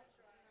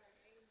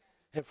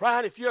 And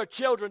friend, if you're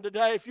children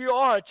today, if you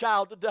are a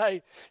child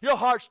today, your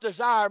heart's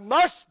desire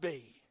must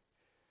be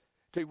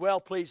to be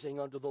well-pleasing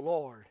unto the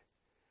Lord,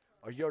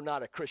 or you're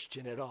not a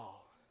Christian at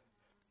all.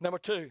 Number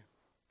two,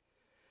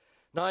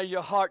 not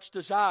your heart's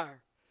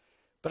desire,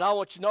 but I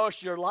want you to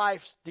notice your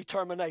life's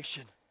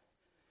determination.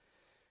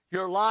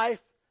 Your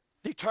life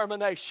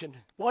determination.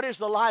 What is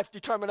the life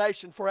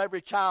determination for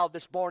every child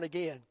that's born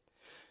again?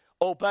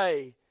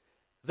 Obey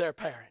their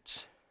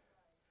parents.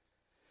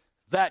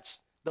 That's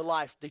the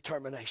life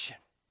determination.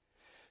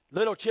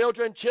 Little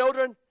children,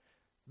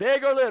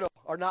 big or little,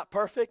 are not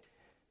perfect,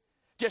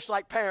 just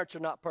like parents are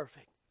not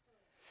perfect.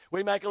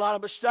 We make a lot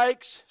of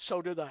mistakes,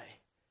 so do they.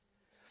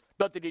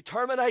 But the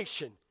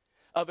determination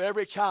of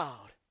every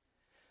child,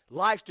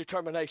 life's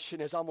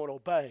determination is I'm going to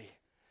obey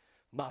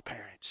my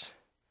parents.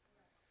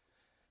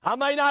 I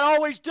may not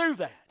always do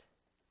that,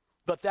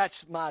 but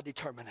that's my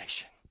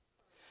determination.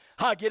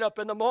 I get up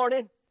in the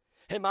morning,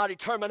 and my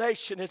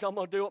determination is I'm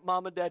going to do what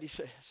Mom and Daddy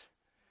says.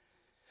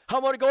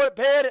 I'm going to go to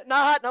bed at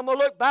night, and I'm going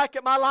to look back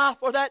at my life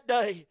for that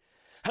day,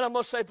 and I'm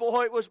going to say,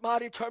 boy, it was my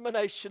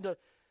determination to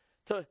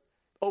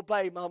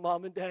obey my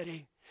Mom and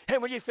Daddy.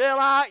 And when you feel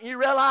like you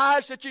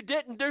realize that you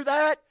didn't do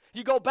that,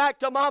 you go back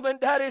to Mom and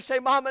Daddy and say,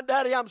 Mom and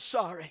Daddy, I'm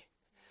sorry.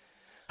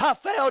 I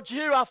failed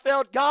you. I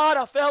failed God.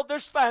 I failed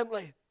this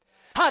family.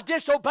 I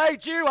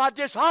disobeyed you. I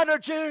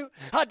dishonored you.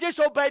 I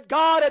disobeyed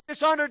God. I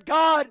dishonored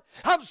God.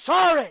 I'm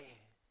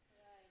sorry.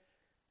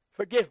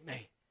 Forgive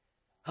me.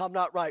 I'm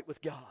not right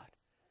with God.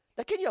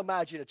 Now, can you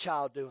imagine a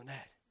child doing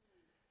that?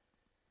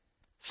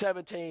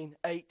 17,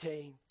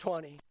 18,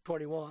 20,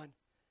 21.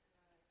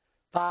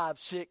 5,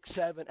 6,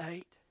 7,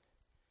 8.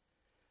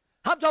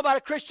 I'm talking about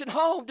a Christian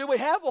home. Do we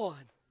have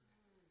one?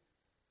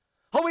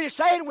 Or we just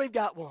saying we've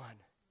got one?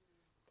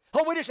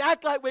 Or we just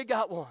act like we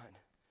got one?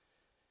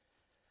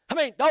 I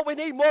mean, don't we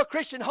need more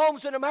Christian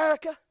homes in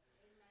America?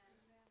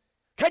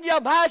 Can you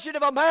imagine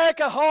if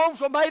America homes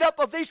were made up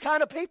of these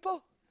kind of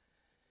people?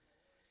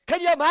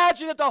 Can you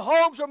imagine if the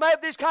homes were made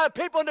of these kind of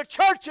people and the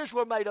churches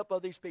were made up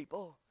of these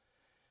people?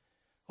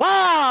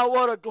 Wow,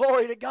 what a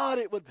glory to God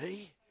it would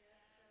be.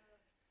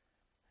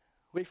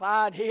 We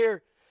find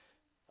here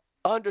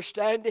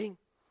understanding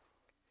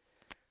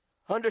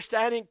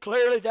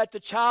clearly that the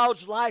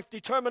child's life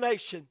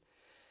determination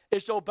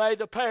is to obey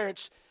the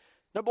parents.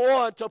 Number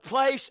one, to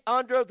place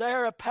under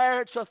their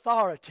parents'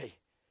 authority.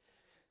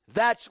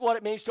 That's what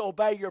it means to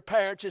obey your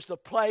parents, is to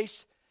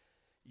place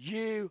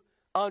you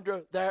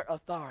under their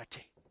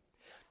authority.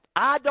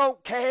 I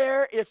don't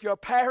care if your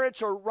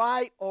parents are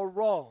right or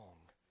wrong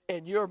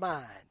in your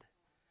mind.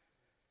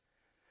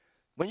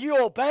 When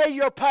you obey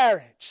your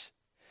parents,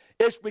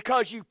 it's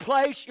because you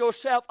place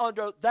yourself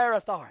under their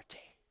authority.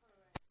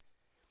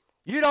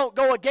 You don't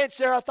go against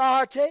their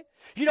authority.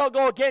 You don't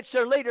go against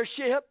their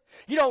leadership.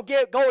 You don't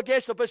go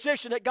against the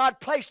position that God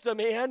placed them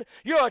in.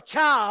 You're a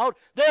child.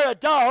 They're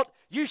adult.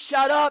 You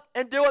shut up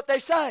and do what they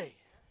say.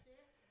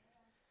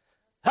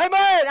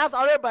 Amen. I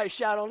thought everybody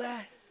shout on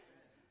that.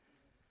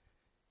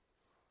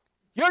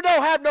 You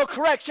don't have no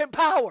correction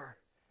power.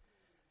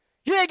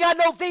 You ain't got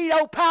no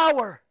veto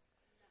power.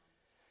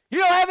 You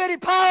don't have any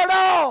power at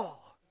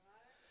all.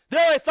 The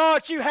only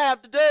authority you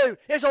have to do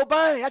is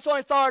obey. That's the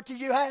only authority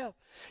you have.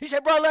 He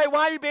said, Brother Larry,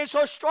 why are you being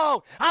so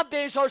strong? I'm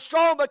being so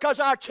strong because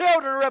our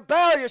children are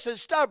rebellious and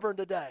stubborn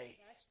today.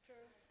 That's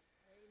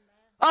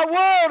true. Our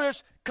world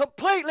is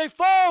completely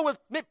full with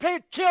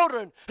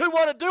children who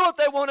want to do what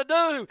they want to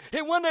do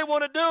and when they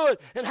want to do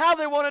it and how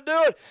they want to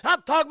do it.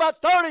 I'm talking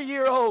about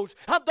 30-year-olds.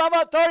 I'm talking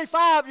about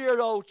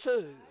 35-year-olds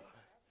too.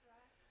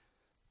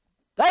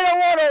 They don't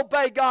want to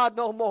obey God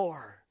no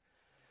more.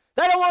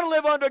 They don't want to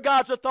live under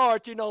God's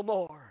authority no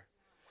more.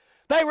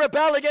 They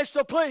rebel against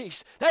the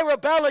police. They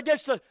rebel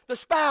against the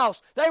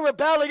spouse. They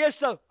rebel against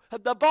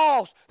the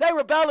boss. They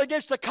rebel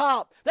against the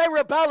cop. They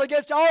rebel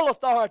against all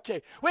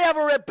authority. We have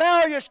a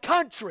rebellious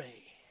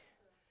country.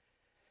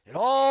 It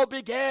all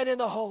began in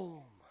the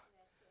home.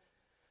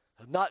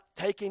 Of not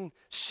taking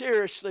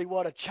seriously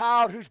what a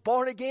child who's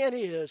born again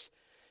is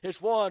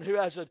one who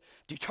has a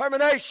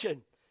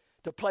determination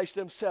to place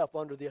themselves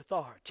under the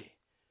authority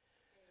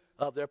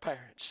of their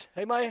parents.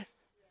 Amen?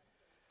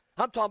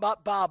 I'm talking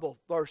about Bible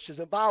verses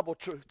and Bible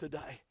truth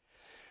today.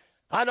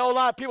 I know a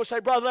lot of people say,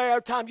 Brother Larry,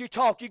 every time you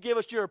talk, you give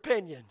us your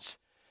opinions.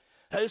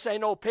 Hey, this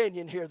ain't no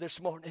opinion here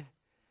this morning.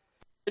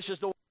 This is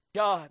the word of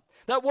God.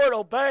 That word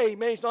obey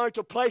means not only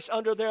to place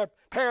under their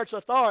parents'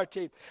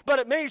 authority, but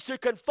it means to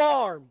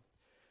conform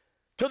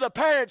to the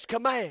parents'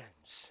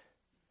 commands.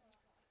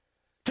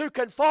 To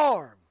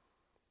conform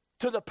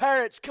to the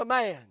parents'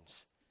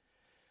 commands.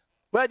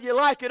 Whether you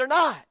like it or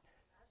not.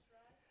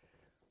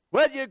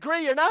 Whether you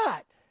agree or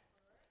not.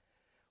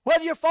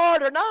 Whether you're for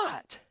it or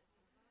not.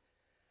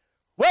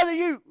 Whether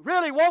you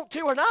really want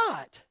to or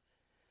not.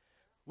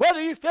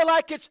 Whether you feel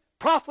like it's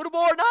profitable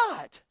or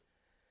not.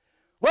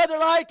 Whether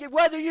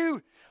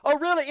you are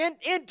really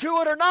into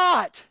it or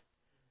not.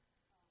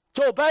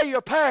 To obey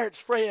your parents,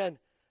 friend,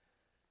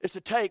 is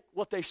to take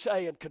what they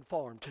say and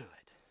conform to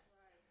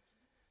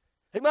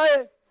it.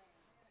 Amen?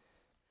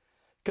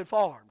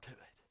 Conform to it.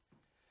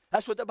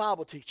 That's what the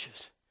Bible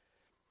teaches.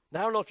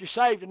 Now, I don't know if you're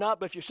saved or not,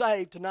 but if you're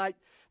saved tonight,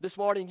 this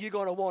morning, you're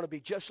going to want to be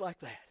just like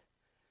that.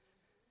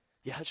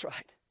 Yeah, that's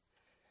right.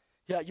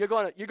 Yeah, you're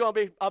going to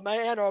be a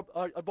man or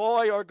a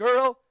boy or a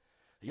girl,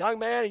 a young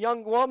man, a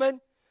young woman,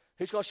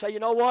 who's going to say,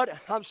 you know what,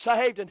 I'm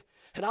saved and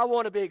I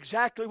want to be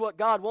exactly what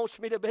God wants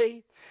me to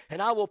be,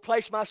 and I will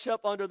place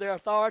myself under their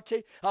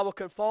authority. I will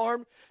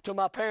conform to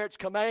my parents'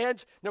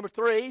 commands. Number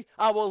 3,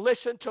 I will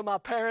listen to my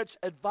parents'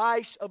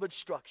 advice of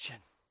instruction.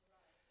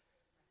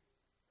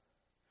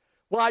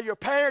 While your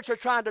parents are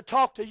trying to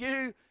talk to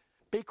you,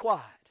 be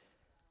quiet.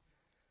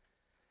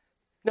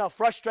 You know how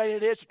frustrating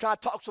it is to try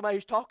to talk to somebody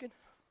who's talking?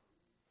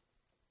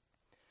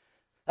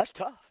 That's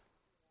tough.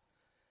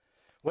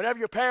 Whenever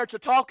your parents are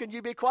talking,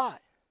 you be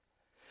quiet.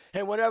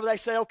 And whenever they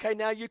say, okay,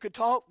 now you can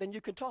talk, then you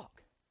can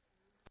talk.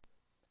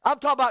 I'm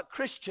talking about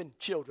Christian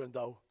children,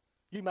 though.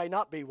 You may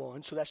not be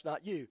one, so that's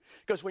not you.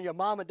 Because when your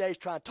mom and dad's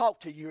trying to talk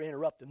to you, you're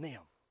interrupting them.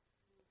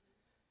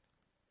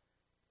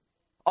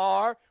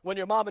 Or when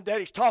your mom and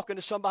daddy's talking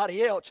to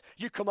somebody else,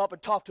 you come up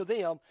and talk to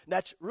them, and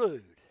that's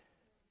rude.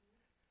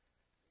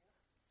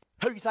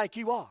 Who do you think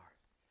you are?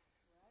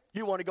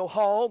 You want to go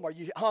home, or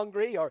you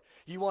hungry, or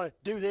you want to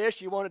do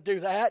this, you want to do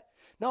that?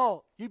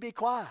 No, you be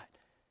quiet.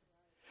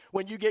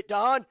 When you get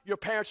done, your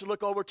parents will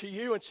look over to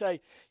you and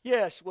say,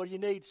 yes, what do you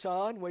need,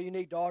 son? What do you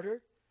need,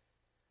 daughter?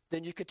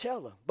 Then you could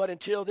tell them. But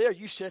until there,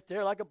 you sit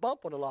there like a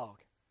bump on a log.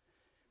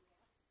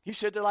 You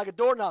sit there like a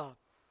doorknob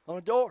on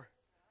a door.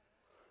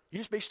 You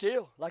just be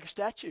still like a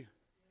statue.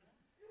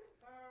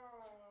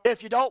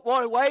 If you don't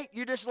want to wait,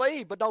 you just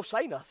leave, but don't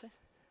say nothing.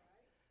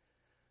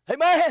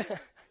 Amen.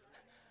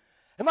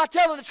 Am I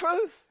telling the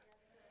truth?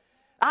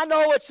 I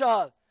know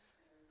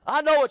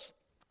it's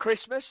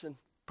Christmas, and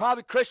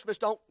probably Christmas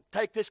don't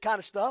take this kind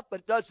of stuff,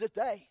 but it does this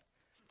day.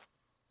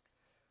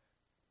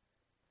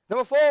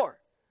 Number 4,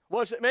 what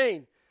does it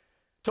mean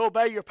to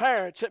obey your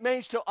parents? It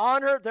means to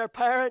honor their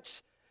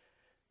parents'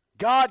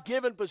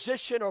 God-given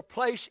position or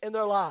place in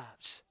their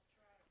lives.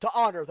 to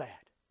honor that.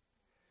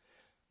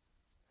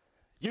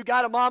 You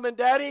got a mom and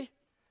daddy,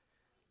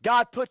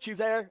 God put you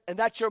there, and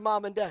that's your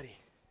mom and daddy.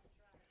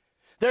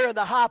 They're in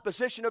the high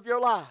position of your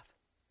life.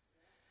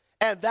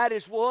 And that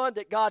is one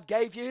that God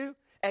gave you,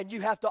 and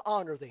you have to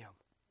honor them.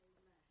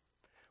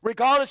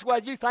 Regardless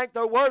whether you think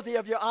they're worthy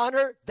of your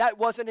honor, that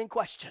wasn't in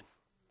question.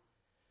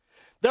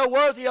 They're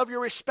worthy of your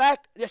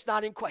respect, it's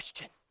not in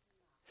question.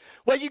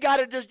 Well, you got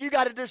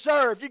to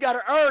deserve, you got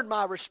to earn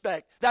my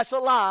respect. That's a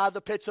lie of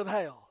the pits of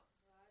hell.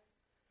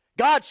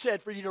 God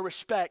said for you to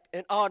respect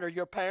and honor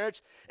your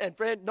parents. And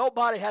friend,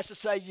 nobody has to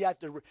say you have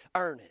to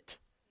earn it.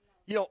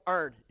 You don't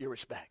earn your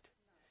respect.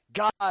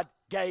 God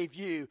gave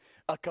you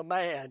a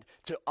command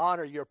to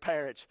honor your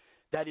parents.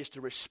 That is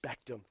to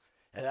respect them.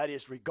 And that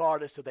is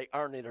regardless if they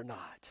earn it or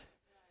not.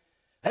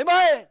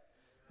 Amen.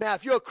 Now,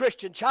 if you're a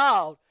Christian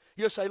child,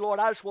 you'll say, Lord,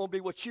 I just want to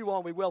be what you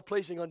want to be,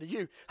 well-pleasing unto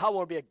you. I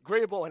want to be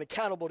agreeable and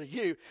accountable to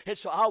you. And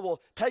so I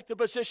will take the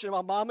position of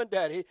my mom and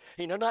daddy.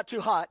 They're not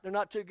too hot. They're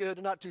not too good.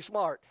 They're not too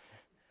smart.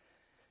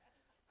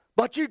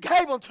 But you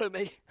gave them to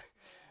me.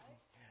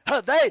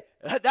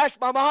 That's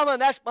my mama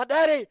and that's my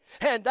daddy.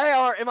 And they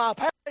are in my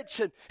parents.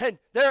 And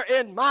they're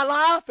in my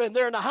life. And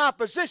they're in a high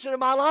position in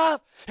my life.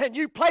 And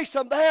you placed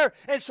them there.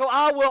 And so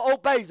I will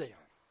obey them.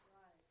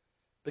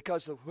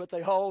 Because of what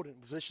they hold and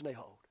the position they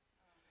hold.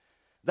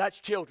 That's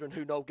children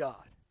who know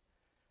God.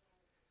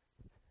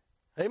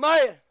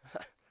 Amen.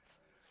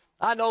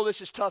 I know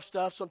this is tough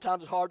stuff.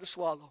 Sometimes it's hard to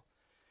swallow.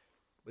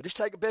 But just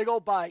take a big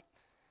old bite.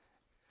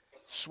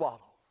 Swallow.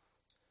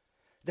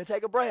 Then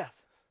take a breath.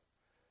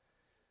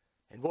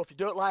 And well, if you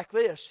do it like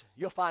this,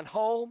 you'll find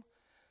home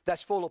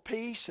that's full of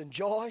peace and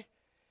joy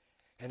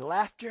and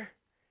laughter,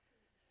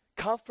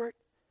 comfort.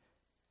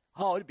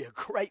 Oh, it'd be a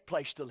great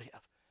place to live.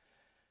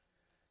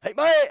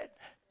 Amen.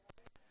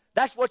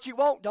 That's what you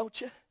want,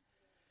 don't you?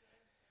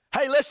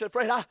 Hey, listen,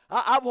 friend,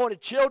 I wanted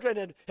children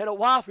and a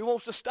wife who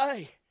wants to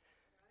stay.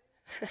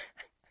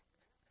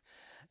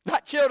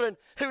 Not children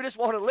who just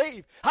want to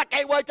leave. I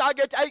can't wait till I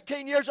get to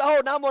 18 years old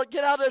and I'm going to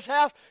get out of this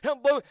house.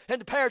 And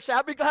the parents say,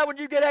 I'll be glad when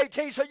you get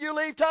 18 so you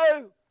leave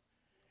too.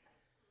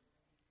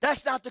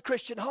 That's not the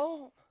Christian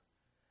home.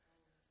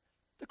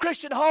 The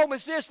Christian home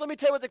is this. Let me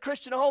tell you what the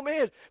Christian home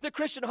is. The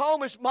Christian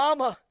home is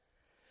mama.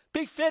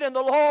 Be fit in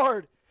the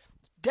Lord.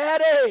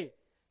 Daddy,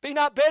 be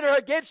not bitter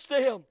against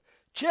them.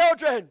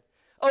 Children,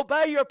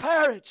 obey your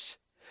parents.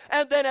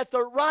 And then at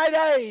the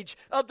right age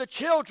of the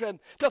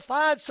children to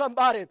find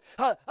somebody,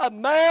 a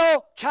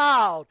male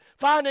child,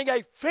 finding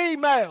a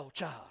female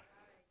child.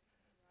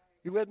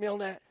 You with me on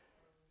that?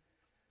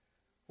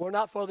 We're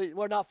not for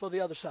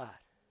the other side.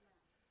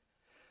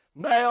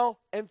 Male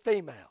and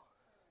female.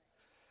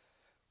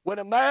 When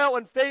a male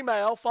and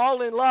female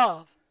fall in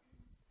love,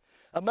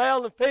 a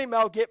male and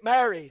female get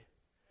married.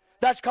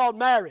 That's called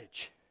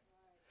marriage.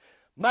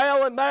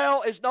 Male and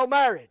male is no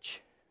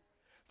marriage.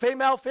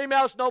 Female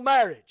is no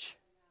marriage.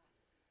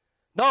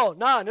 No,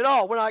 none at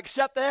all. We're not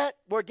accept that.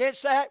 We're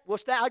against that.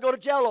 I go to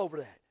jail over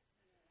that.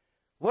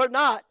 We're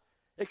not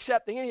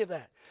accepting any of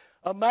that.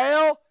 A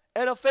male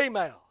and a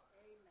female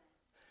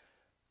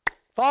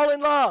fall in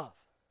love.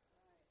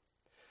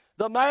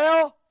 The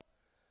male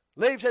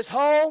leaves his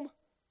home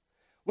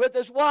with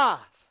his wife.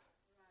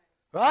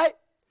 Right?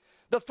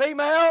 The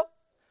female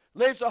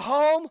leaves her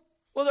home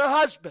with her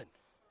husband.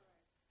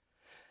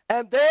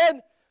 And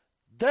then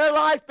their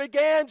life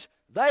begins.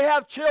 They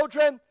have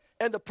children.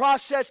 And the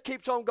process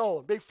keeps on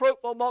going. Be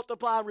fruitful,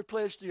 multiply, and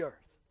replenish the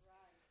earth.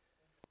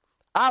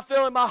 I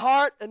feel in my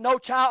heart that no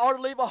child ought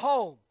to leave a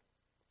home.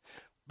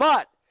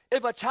 But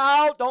if a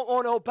child don't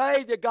want to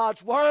obey the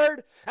God's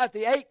word at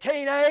the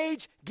 18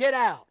 age, get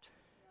out.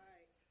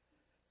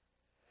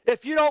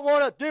 If you don't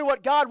want to do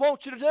what God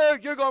wants you to do,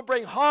 you're going to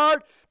bring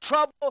hard,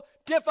 trouble,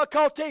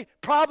 difficulty,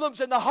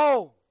 problems in the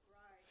home.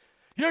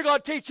 You're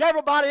going to teach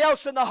everybody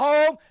else in the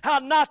home how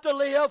not to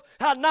live,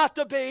 how not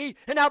to be,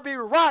 and how to be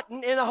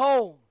rotten in the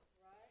home.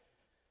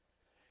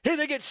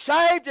 Either get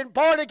saved and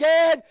born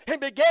again and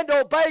begin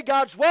to obey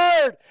God's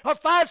word or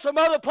find some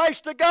other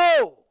place to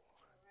go.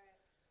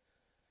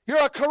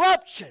 You're a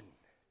corruption.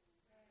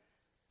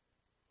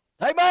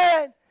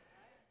 Amen.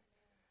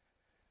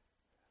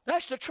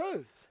 That's the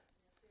truth.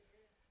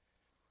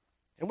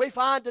 And we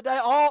find today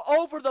all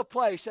over the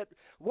place, at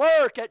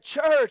work, at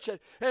church,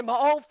 in my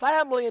own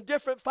family, and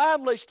different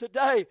families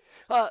today,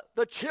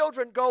 the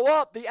children go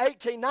up, the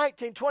 18,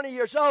 19, 20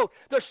 years old.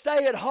 They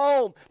stay at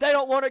home. They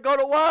don't want to go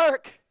to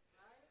work.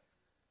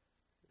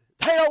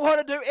 They don't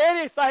want to do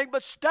anything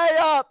but stay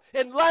up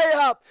and lay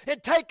up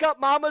and take up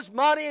mama's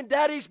money and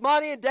daddy's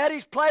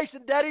place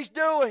and daddy's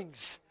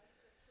doings.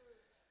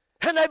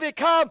 And they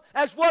become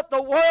as what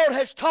the world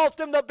has taught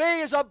them to be,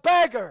 as a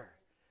beggar.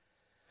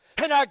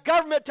 And our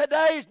government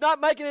today is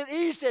not making it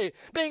easy,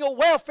 being a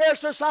welfare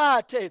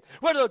society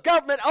where the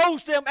government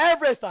owes them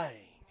everything.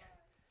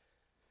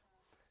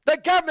 The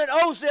government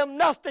owes them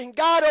nothing,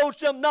 God owes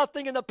them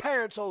nothing, and the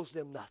parents owes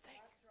them nothing.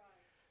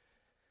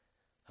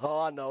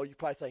 Oh, I know. You're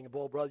probably thinking,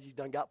 boy, brother, you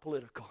done got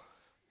political.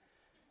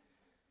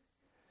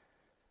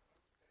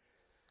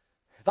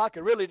 If I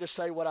could really just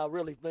say what I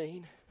really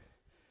mean.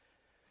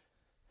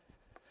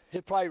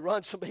 It'd probably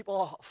run some people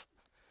off.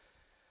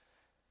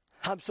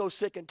 I'm so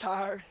sick and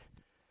tired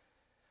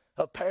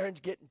of parents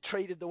getting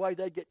treated the way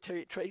they get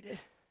treated.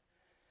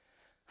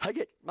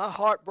 My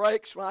heart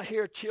breaks when I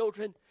hear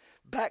children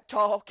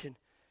backtalk and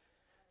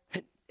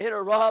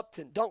interrupt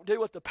and don't do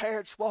what the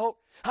parents want.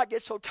 I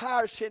get so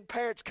tired of seeing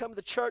parents come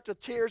to church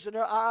with tears in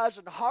their eyes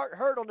and heart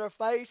hurt on their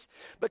face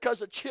because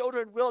the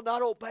children will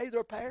not obey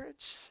their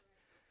parents.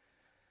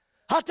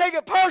 I take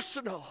it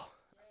personal.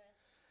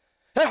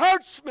 It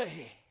hurts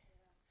me.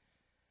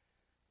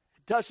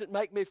 It doesn't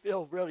make me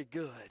feel really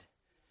good.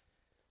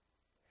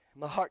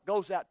 My heart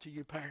goes out to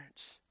you,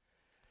 parents.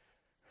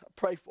 I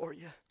pray for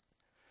you.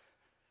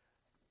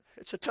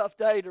 It's a tough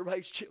day to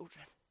raise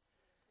children.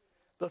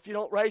 But if you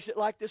don't raise it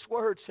like this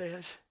word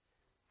says,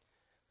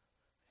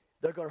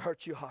 they're going to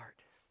hurt your heart.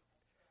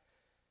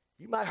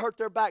 You might hurt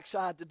their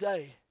backside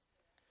today.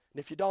 And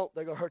if you don't,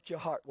 they're going to hurt your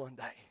heart one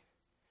day.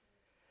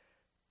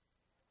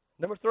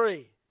 Number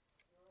 3,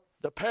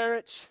 their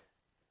parents'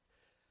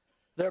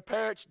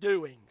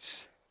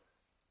 doings.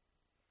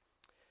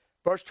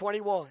 Verse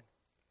 21.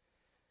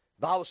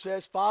 The Bible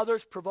says,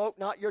 fathers, provoke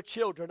not your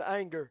children to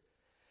anger,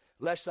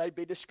 lest they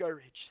be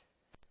discouraged.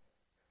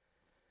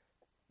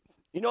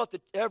 You know what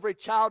every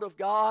child of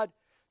God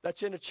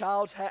that's in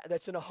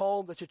that's in a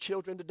home, that's your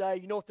children today,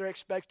 you know what their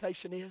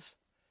expectation is?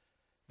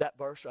 That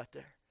verse right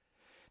there.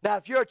 Now,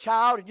 if you're a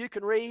child and you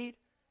can read,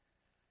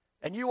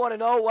 and you want to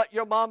know what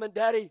your mom and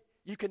daddy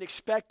you can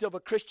expect of a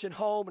Christian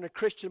home and a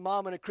Christian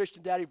mom and a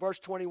Christian daddy, verse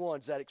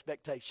 21 is that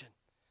expectation.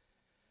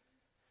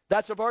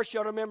 That's a verse you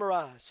ought to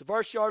memorize, a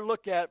verse you ought to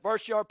look at, a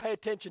verse you ought to pay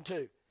attention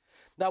to.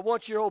 Now,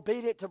 once you're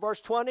obedient to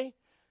verse 20,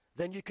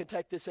 then you can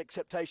take this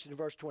expectation to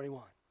verse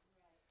 21.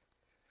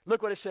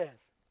 Look what it says.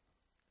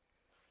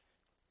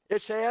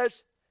 It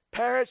says,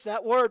 parents,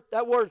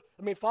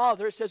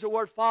 father, it says the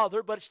word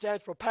father, but it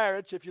stands for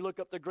parents. If you look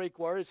up the Greek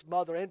word, it's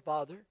mother and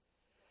father.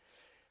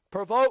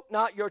 Provoke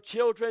not your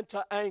children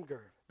to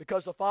anger,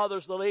 because the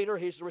father's the leader,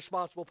 he's the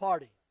responsible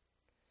party.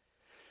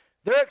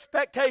 Their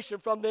expectation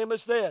from them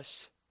is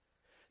this: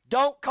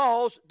 don't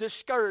cause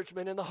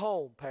discouragement in the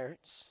home,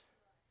 parents.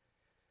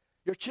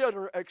 Your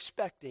children are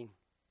expecting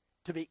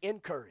to be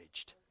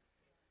encouraged,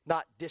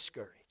 not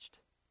discouraged.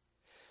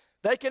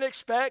 They can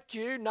expect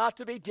you not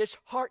to be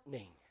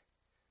disheartening.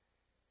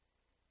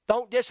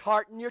 Don't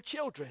dishearten your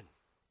children.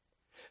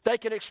 They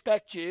can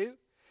expect you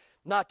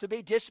not to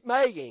be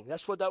dismaying.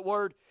 That's what that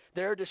word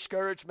there,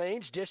 discouraged,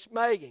 means,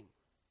 dismaying.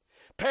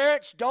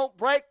 Parents, don't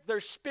break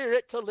their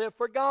spirit to live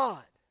for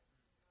God.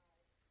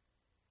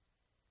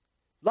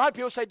 A lot of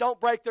people say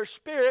don't break their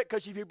spirit,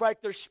 because if you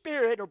break their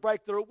spirit or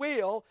break their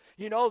will,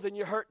 then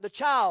you're hurting the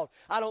child.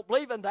 I don't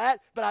believe in that,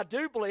 but I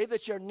do believe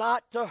that you're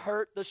not to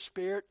hurt the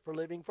spirit for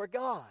living for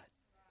God.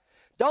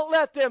 Don't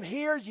let them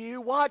hear you,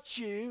 watch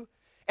you,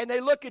 and they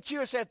look at you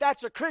and say, if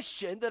that's a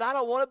Christian, then I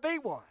don't want to be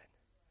one.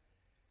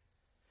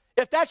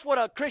 If that's what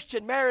a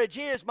Christian marriage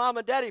is, mom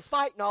and daddy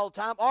fighting all the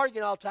time,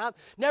 arguing all the time,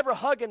 never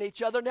hugging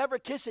each other, never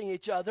kissing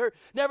each other,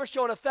 never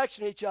showing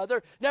affection to each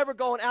other, never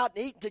going out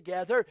and eating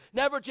together,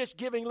 never just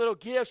giving little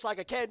gifts like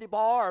a candy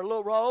bar or a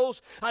little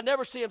rose. I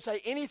never see them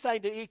say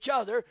anything to each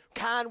other,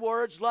 kind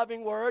words,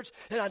 loving words,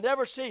 and I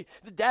never see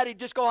the daddy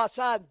just go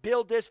outside and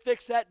build this,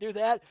 fix that, do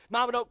that.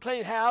 Mama don't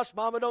clean house,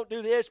 mama don't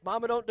do this,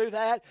 mama don't do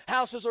that.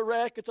 House is a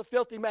wreck, it's a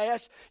filthy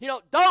mess.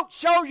 Don't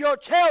show your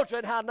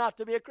children how not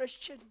to be a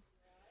Christian.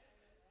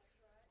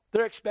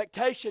 Their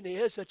expectation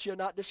is that you'll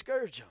not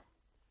discourage them.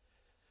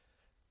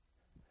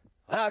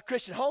 Well, a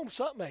Christian home's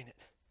something, ain't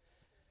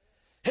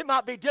it? It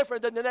might be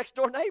different than the next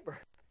door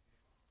neighbor.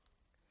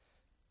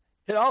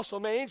 It also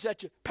means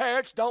that your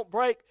parents don't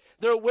break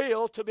their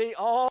will to be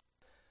all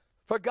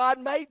for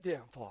God made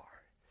them for.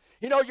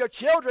 Your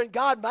children,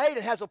 God made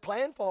and has a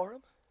plan for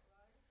them.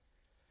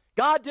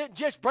 God didn't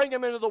just bring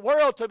them into the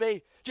world to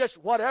be just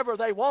whatever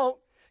they want.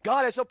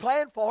 God has a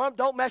plan for them.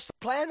 Don't mess the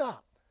plan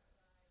up.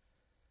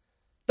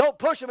 Don't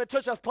push them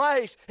into such a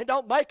place, and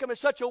don't make them in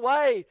such a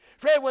way,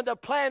 friend, when the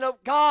plan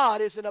of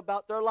God isn't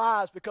about their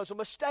lives because of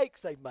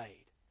mistakes they've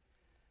made.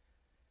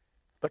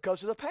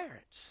 Because of the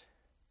parents.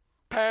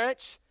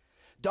 Parents,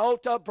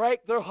 don't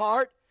break their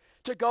heart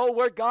to go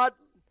where God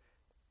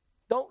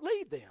don't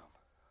lead them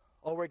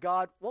or where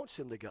God wants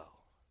them to go.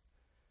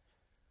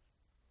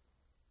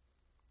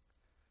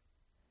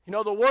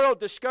 The world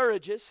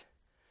discourages.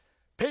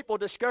 People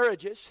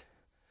discourages.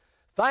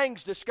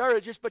 Things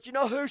discourage us, but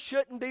who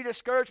shouldn't be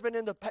discouragement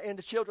in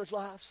the children's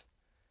lives?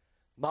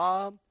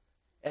 Mom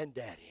and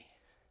daddy.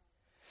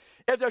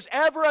 If there's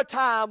ever a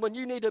time when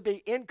you need to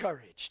be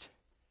encouraged,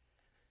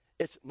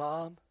 it's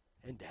mom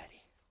and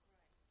daddy.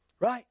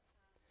 Right?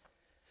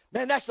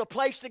 Man, that's the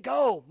place to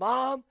go,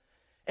 mom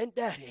and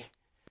daddy.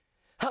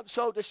 I'm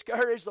so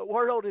discouraged. The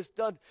world has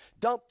done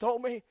dumped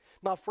on me.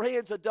 My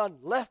friends have done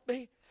left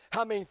me.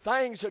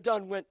 Things have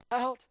done went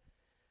out.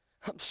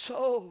 I'm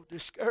so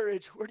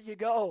discouraged. Where do you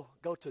go?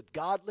 Go to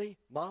godly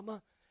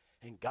mama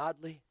and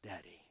godly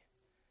daddy.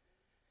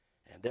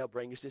 And they'll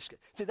bring us this.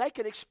 See, they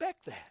can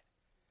expect that.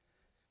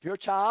 If you're a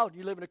child and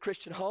you live in a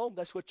Christian home,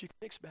 that's what you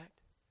can expect.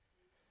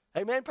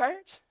 Amen,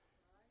 parents?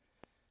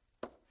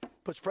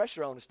 Puts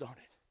pressure on us, don't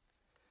it?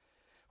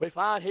 We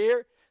find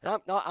here,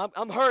 and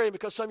I'm hurrying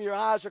because some of your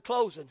eyes are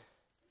closing.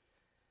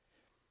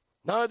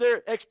 None of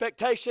their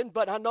expectation,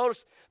 but I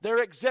notice there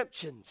are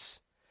exemptions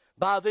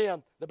by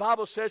them. The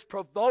Bible says,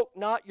 provoke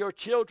not your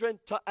children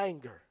to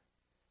anger.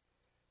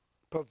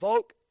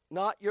 Provoke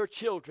not your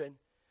children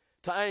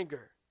to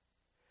anger.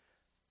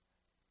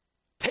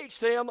 Teach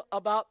them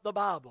about the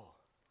Bible.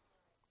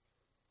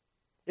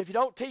 If you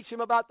don't teach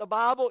them about the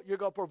Bible, you're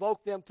going to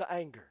provoke them to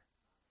anger.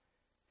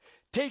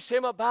 Teach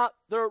them about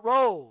their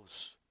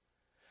roles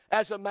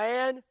as a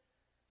man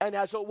and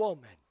as a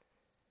woman.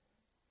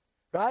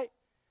 Right?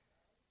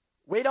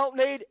 We don't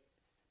need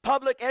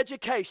public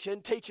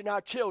education teaching our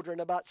children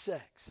about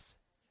sex.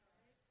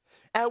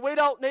 And we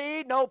don't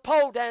need no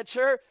pole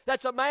dancer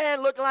that's a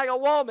man looking like a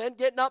woman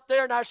getting up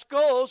there in our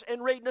schools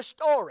and reading a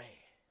story.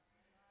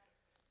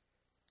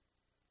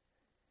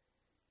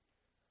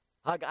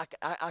 I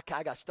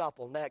got to stop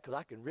on that because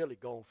I can really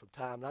go on from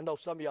time. And I know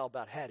some of y'all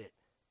about had it.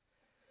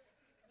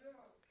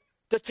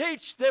 To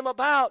teach them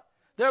about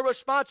their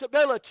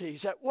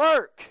responsibilities at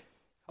work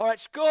or at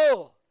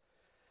school,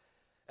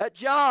 at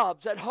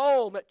jobs, at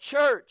home, at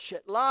church,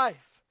 at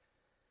life.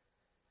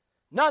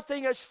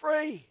 Nothing is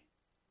free.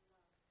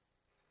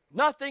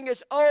 Nothing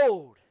is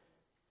owed.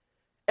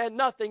 And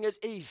nothing is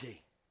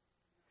easy.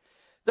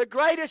 The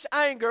greatest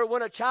anger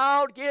when a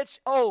child gets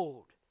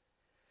old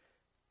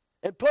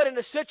and put in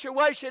a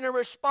situation in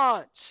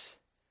response,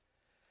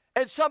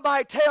 and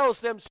somebody tells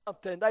them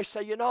something, they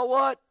say, you know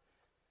what?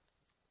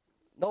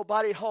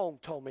 Nobody home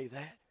told me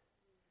that.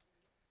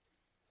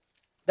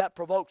 That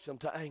provokes them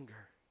to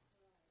anger.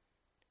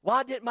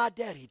 Why didn't my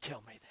daddy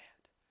tell me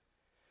that?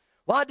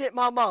 Why didn't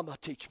my mama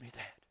teach me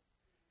that?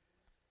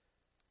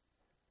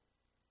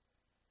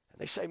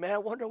 And they say, man, I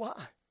wonder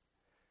why.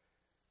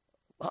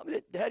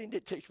 Daddy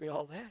didn't teach me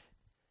all that.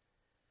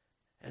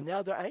 And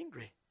now they're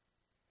angry.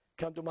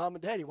 Come to mom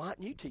and daddy, why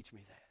didn't you teach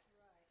me that?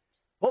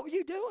 What were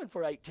you doing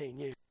for 18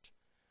 years?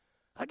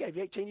 I gave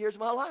you 18 years of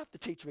my life to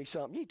teach me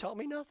something. You taught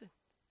me nothing.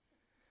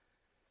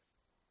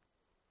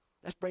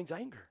 That brings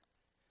anger.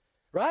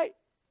 Right?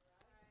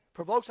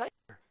 Provokes anger.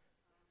 The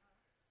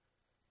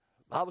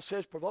Bible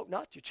says, provoke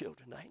not your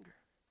children to anger.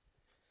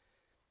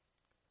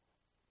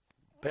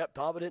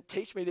 Papa didn't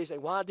teach me these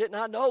things. Why didn't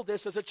I know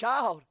this as a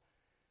child?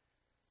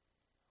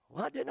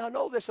 Why didn't I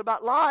know this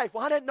about life?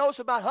 Why didn't I know this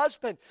about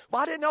husband?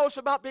 Why didn't I know this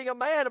about being a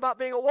man, about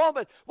being a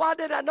woman? Why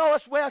didn't I know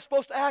this the way I'm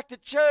supposed to act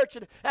at church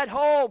and at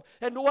home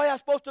and the way I'm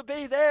supposed to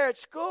be there at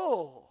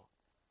school?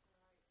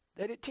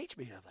 They didn't teach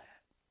me of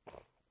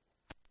that.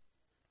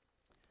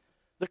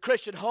 The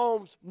Christian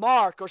home's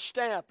mark or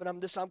stamp, and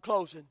I'm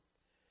closing.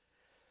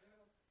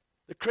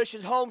 The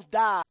Christian home's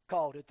die,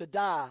 called it, the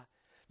die,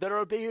 that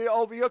will be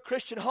over your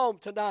Christian home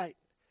tonight.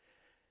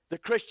 The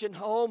Christian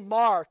home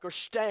mark or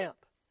stamp.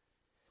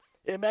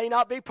 It may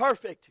not be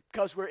perfect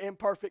because we're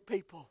imperfect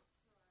people.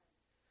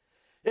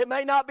 It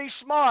may not be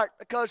smart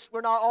because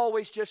we're not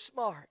always just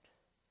smart.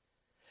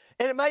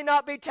 And it may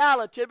not be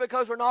talented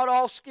because we're not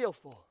all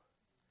skillful.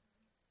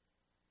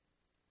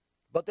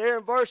 But there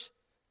in verse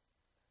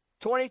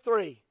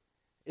 23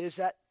 is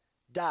that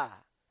die.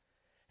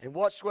 And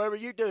whatsoever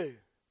you do,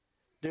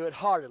 do it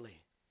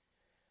heartily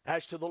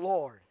as to the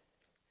Lord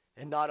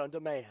and not unto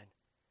man.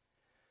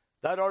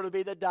 That ought to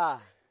be the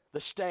die,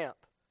 the stamp.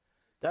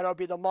 That ought to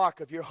be the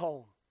mark of your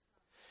home.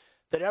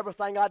 That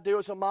everything I do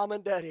as a mom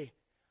and daddy,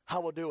 I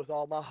will do with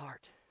all my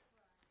heart.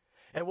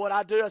 And what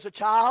I do as a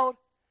child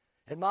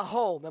in my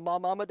home, in my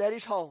mom and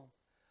daddy's home,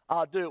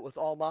 I'll do it with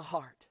all my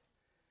heart.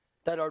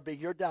 That ought to be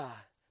your die.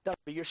 That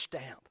ought to be your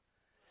stamp.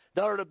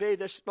 That ought to be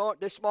this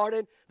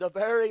morning the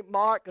very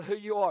mark of who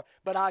you are.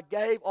 But I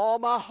gave all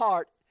my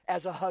heart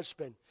as a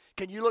husband.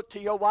 Can you look to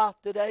your wife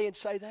today and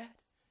say that?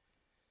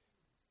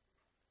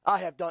 I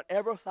have done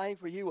everything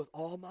for you with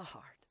all my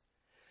heart.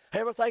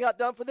 Everything I've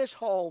done for this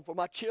home, for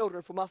my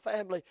children, for my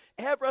family,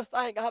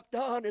 everything I've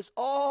done is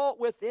all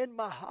within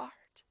my heart.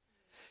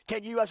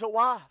 Can you as a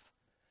wife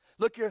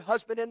look your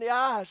husband in the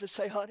eyes and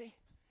say, honey,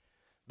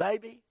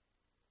 baby,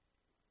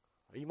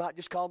 or you might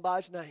just call him by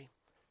his name.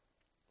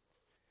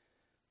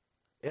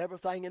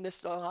 Everything in this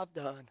stuff I've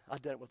done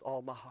it with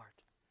all my heart.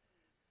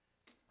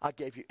 I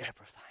gave you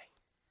everything.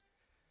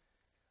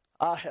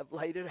 I have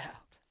laid it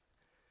out.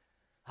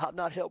 I've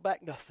not held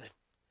back nothing.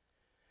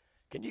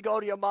 Can you go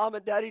to your mom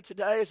and daddy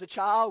today as a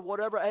child,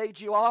 whatever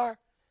age you are,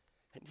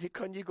 and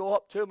can you go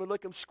up to them and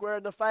look them square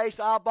in the face,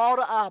 eyeball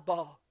to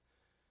eyeball,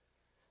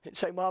 and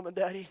say, Mom and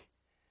Daddy,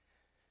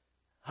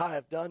 I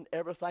have done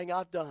everything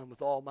I've done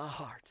with all my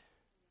heart.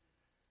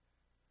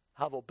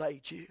 I've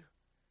obeyed you.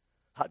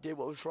 I did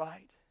what was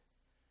right.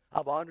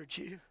 I've honored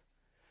you.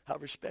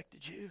 I've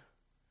respected you.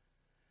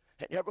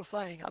 And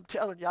everything, I'm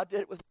telling you, I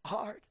did it with my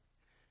heart.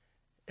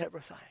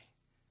 Everything.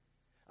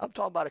 I'm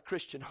talking about a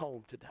Christian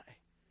home today.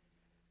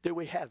 Do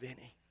we have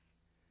any?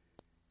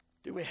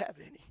 Do we have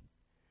any?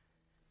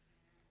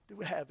 Do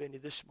we have any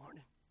this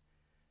morning?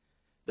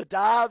 The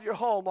die of your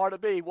home ought to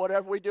be,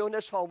 whatever we do in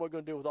this home, we're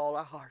going to do with all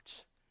our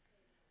hearts.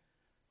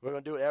 We're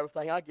going to do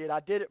everything I get. I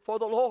did it for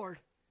the Lord.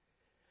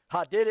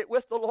 I did it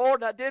with the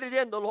Lord and I did it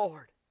in the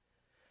Lord.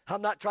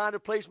 I'm not trying to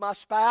please my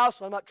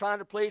spouse. I'm not trying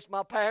to please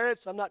my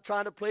parents. I'm not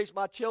trying to please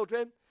my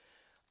children.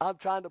 I'm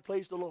trying to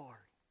please the Lord.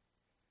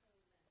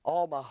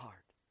 All my heart.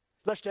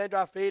 Let's stand to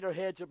our feet. Our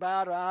heads are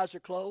bowed. Our eyes are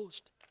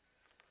closed.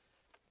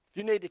 If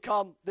you need to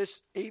come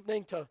this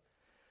evening to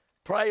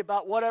pray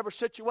about whatever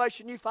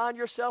situation you find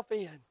yourself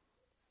in,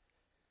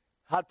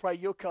 I'd pray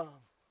you'll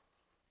come.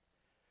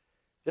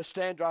 Just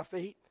stand to our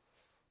feet.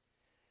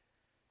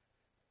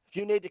 If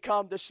you need to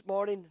come this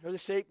morning or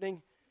this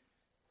evening,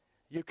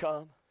 you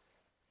come.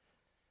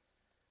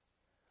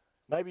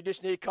 Maybe you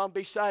just need to come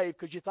be saved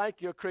because you think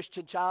you're a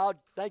Christian child,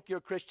 think you're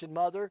a Christian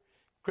mother,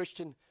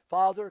 Christian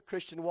father,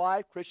 Christian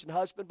wife, Christian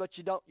husband, but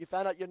you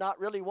found out you're not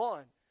really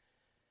one.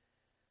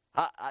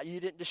 You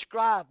didn't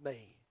describe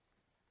me.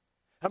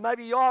 Or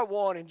maybe you are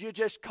one and you're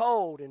just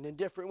cold and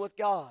indifferent with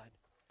God.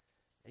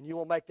 And you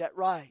will make that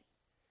right.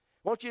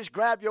 Won't you just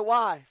grab your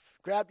wife,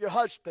 grab your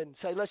husband, and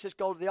say, let's just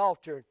go to the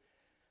altar.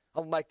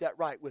 I'm going to make that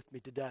right with me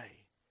today.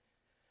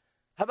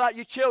 How about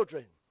you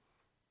children?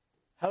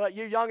 How about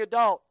you young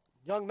adult,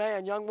 young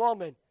man, young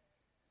woman?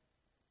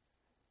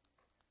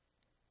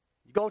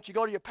 Won't you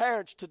go to your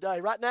parents today,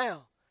 right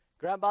now?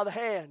 Grab them by the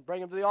hand,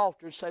 bring them to the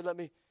altar and say, let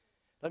me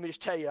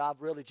just tell you,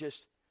 I've really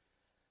just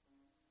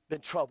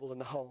been trouble in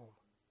the home.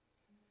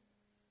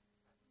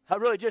 I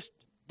really just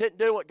didn't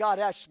do what God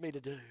asked me to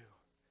do.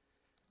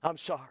 I'm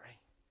sorry.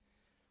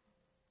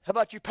 How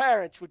about you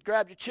parents would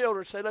grab your children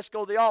and say, let's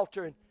go to the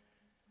altar and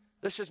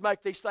let's just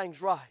make these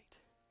things right.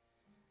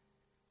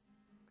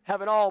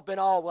 Haven't all been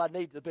all I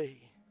need to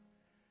be.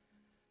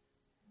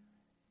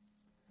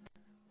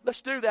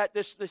 Let's do that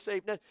this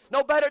evening.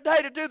 No better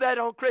day to do that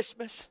on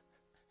Christmas.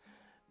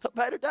 No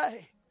better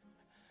day.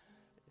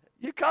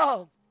 You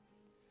come.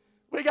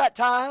 We got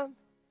time.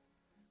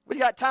 We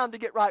got time to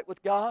get right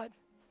with God.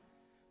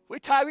 We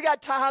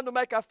got time to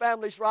make our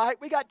families right.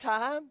 We got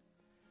time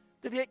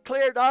to get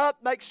cleared up,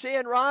 make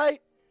sin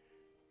right,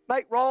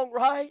 make wrong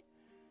right.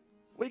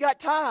 We got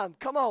time.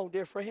 Come on,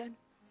 dear friend.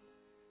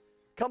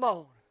 Come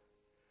on.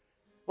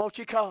 Won't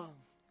you come?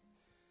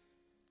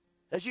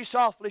 As you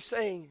softly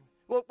sing,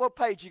 what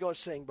page are you going to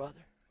sing,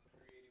 brother?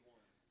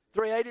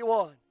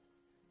 381.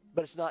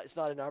 But it's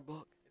not in our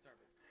book.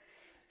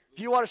 If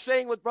you want to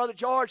sing with Brother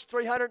George,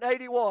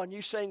 381,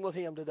 you sing with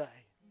him today.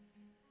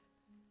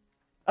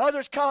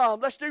 Others come.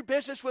 Let's do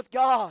business with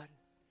God.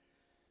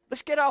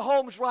 Let's get our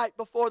homes right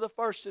before the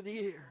first of the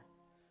year.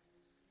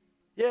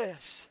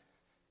 Yes.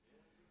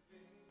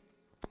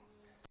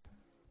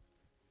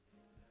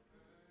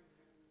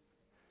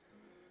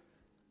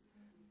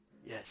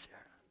 Yes, sir.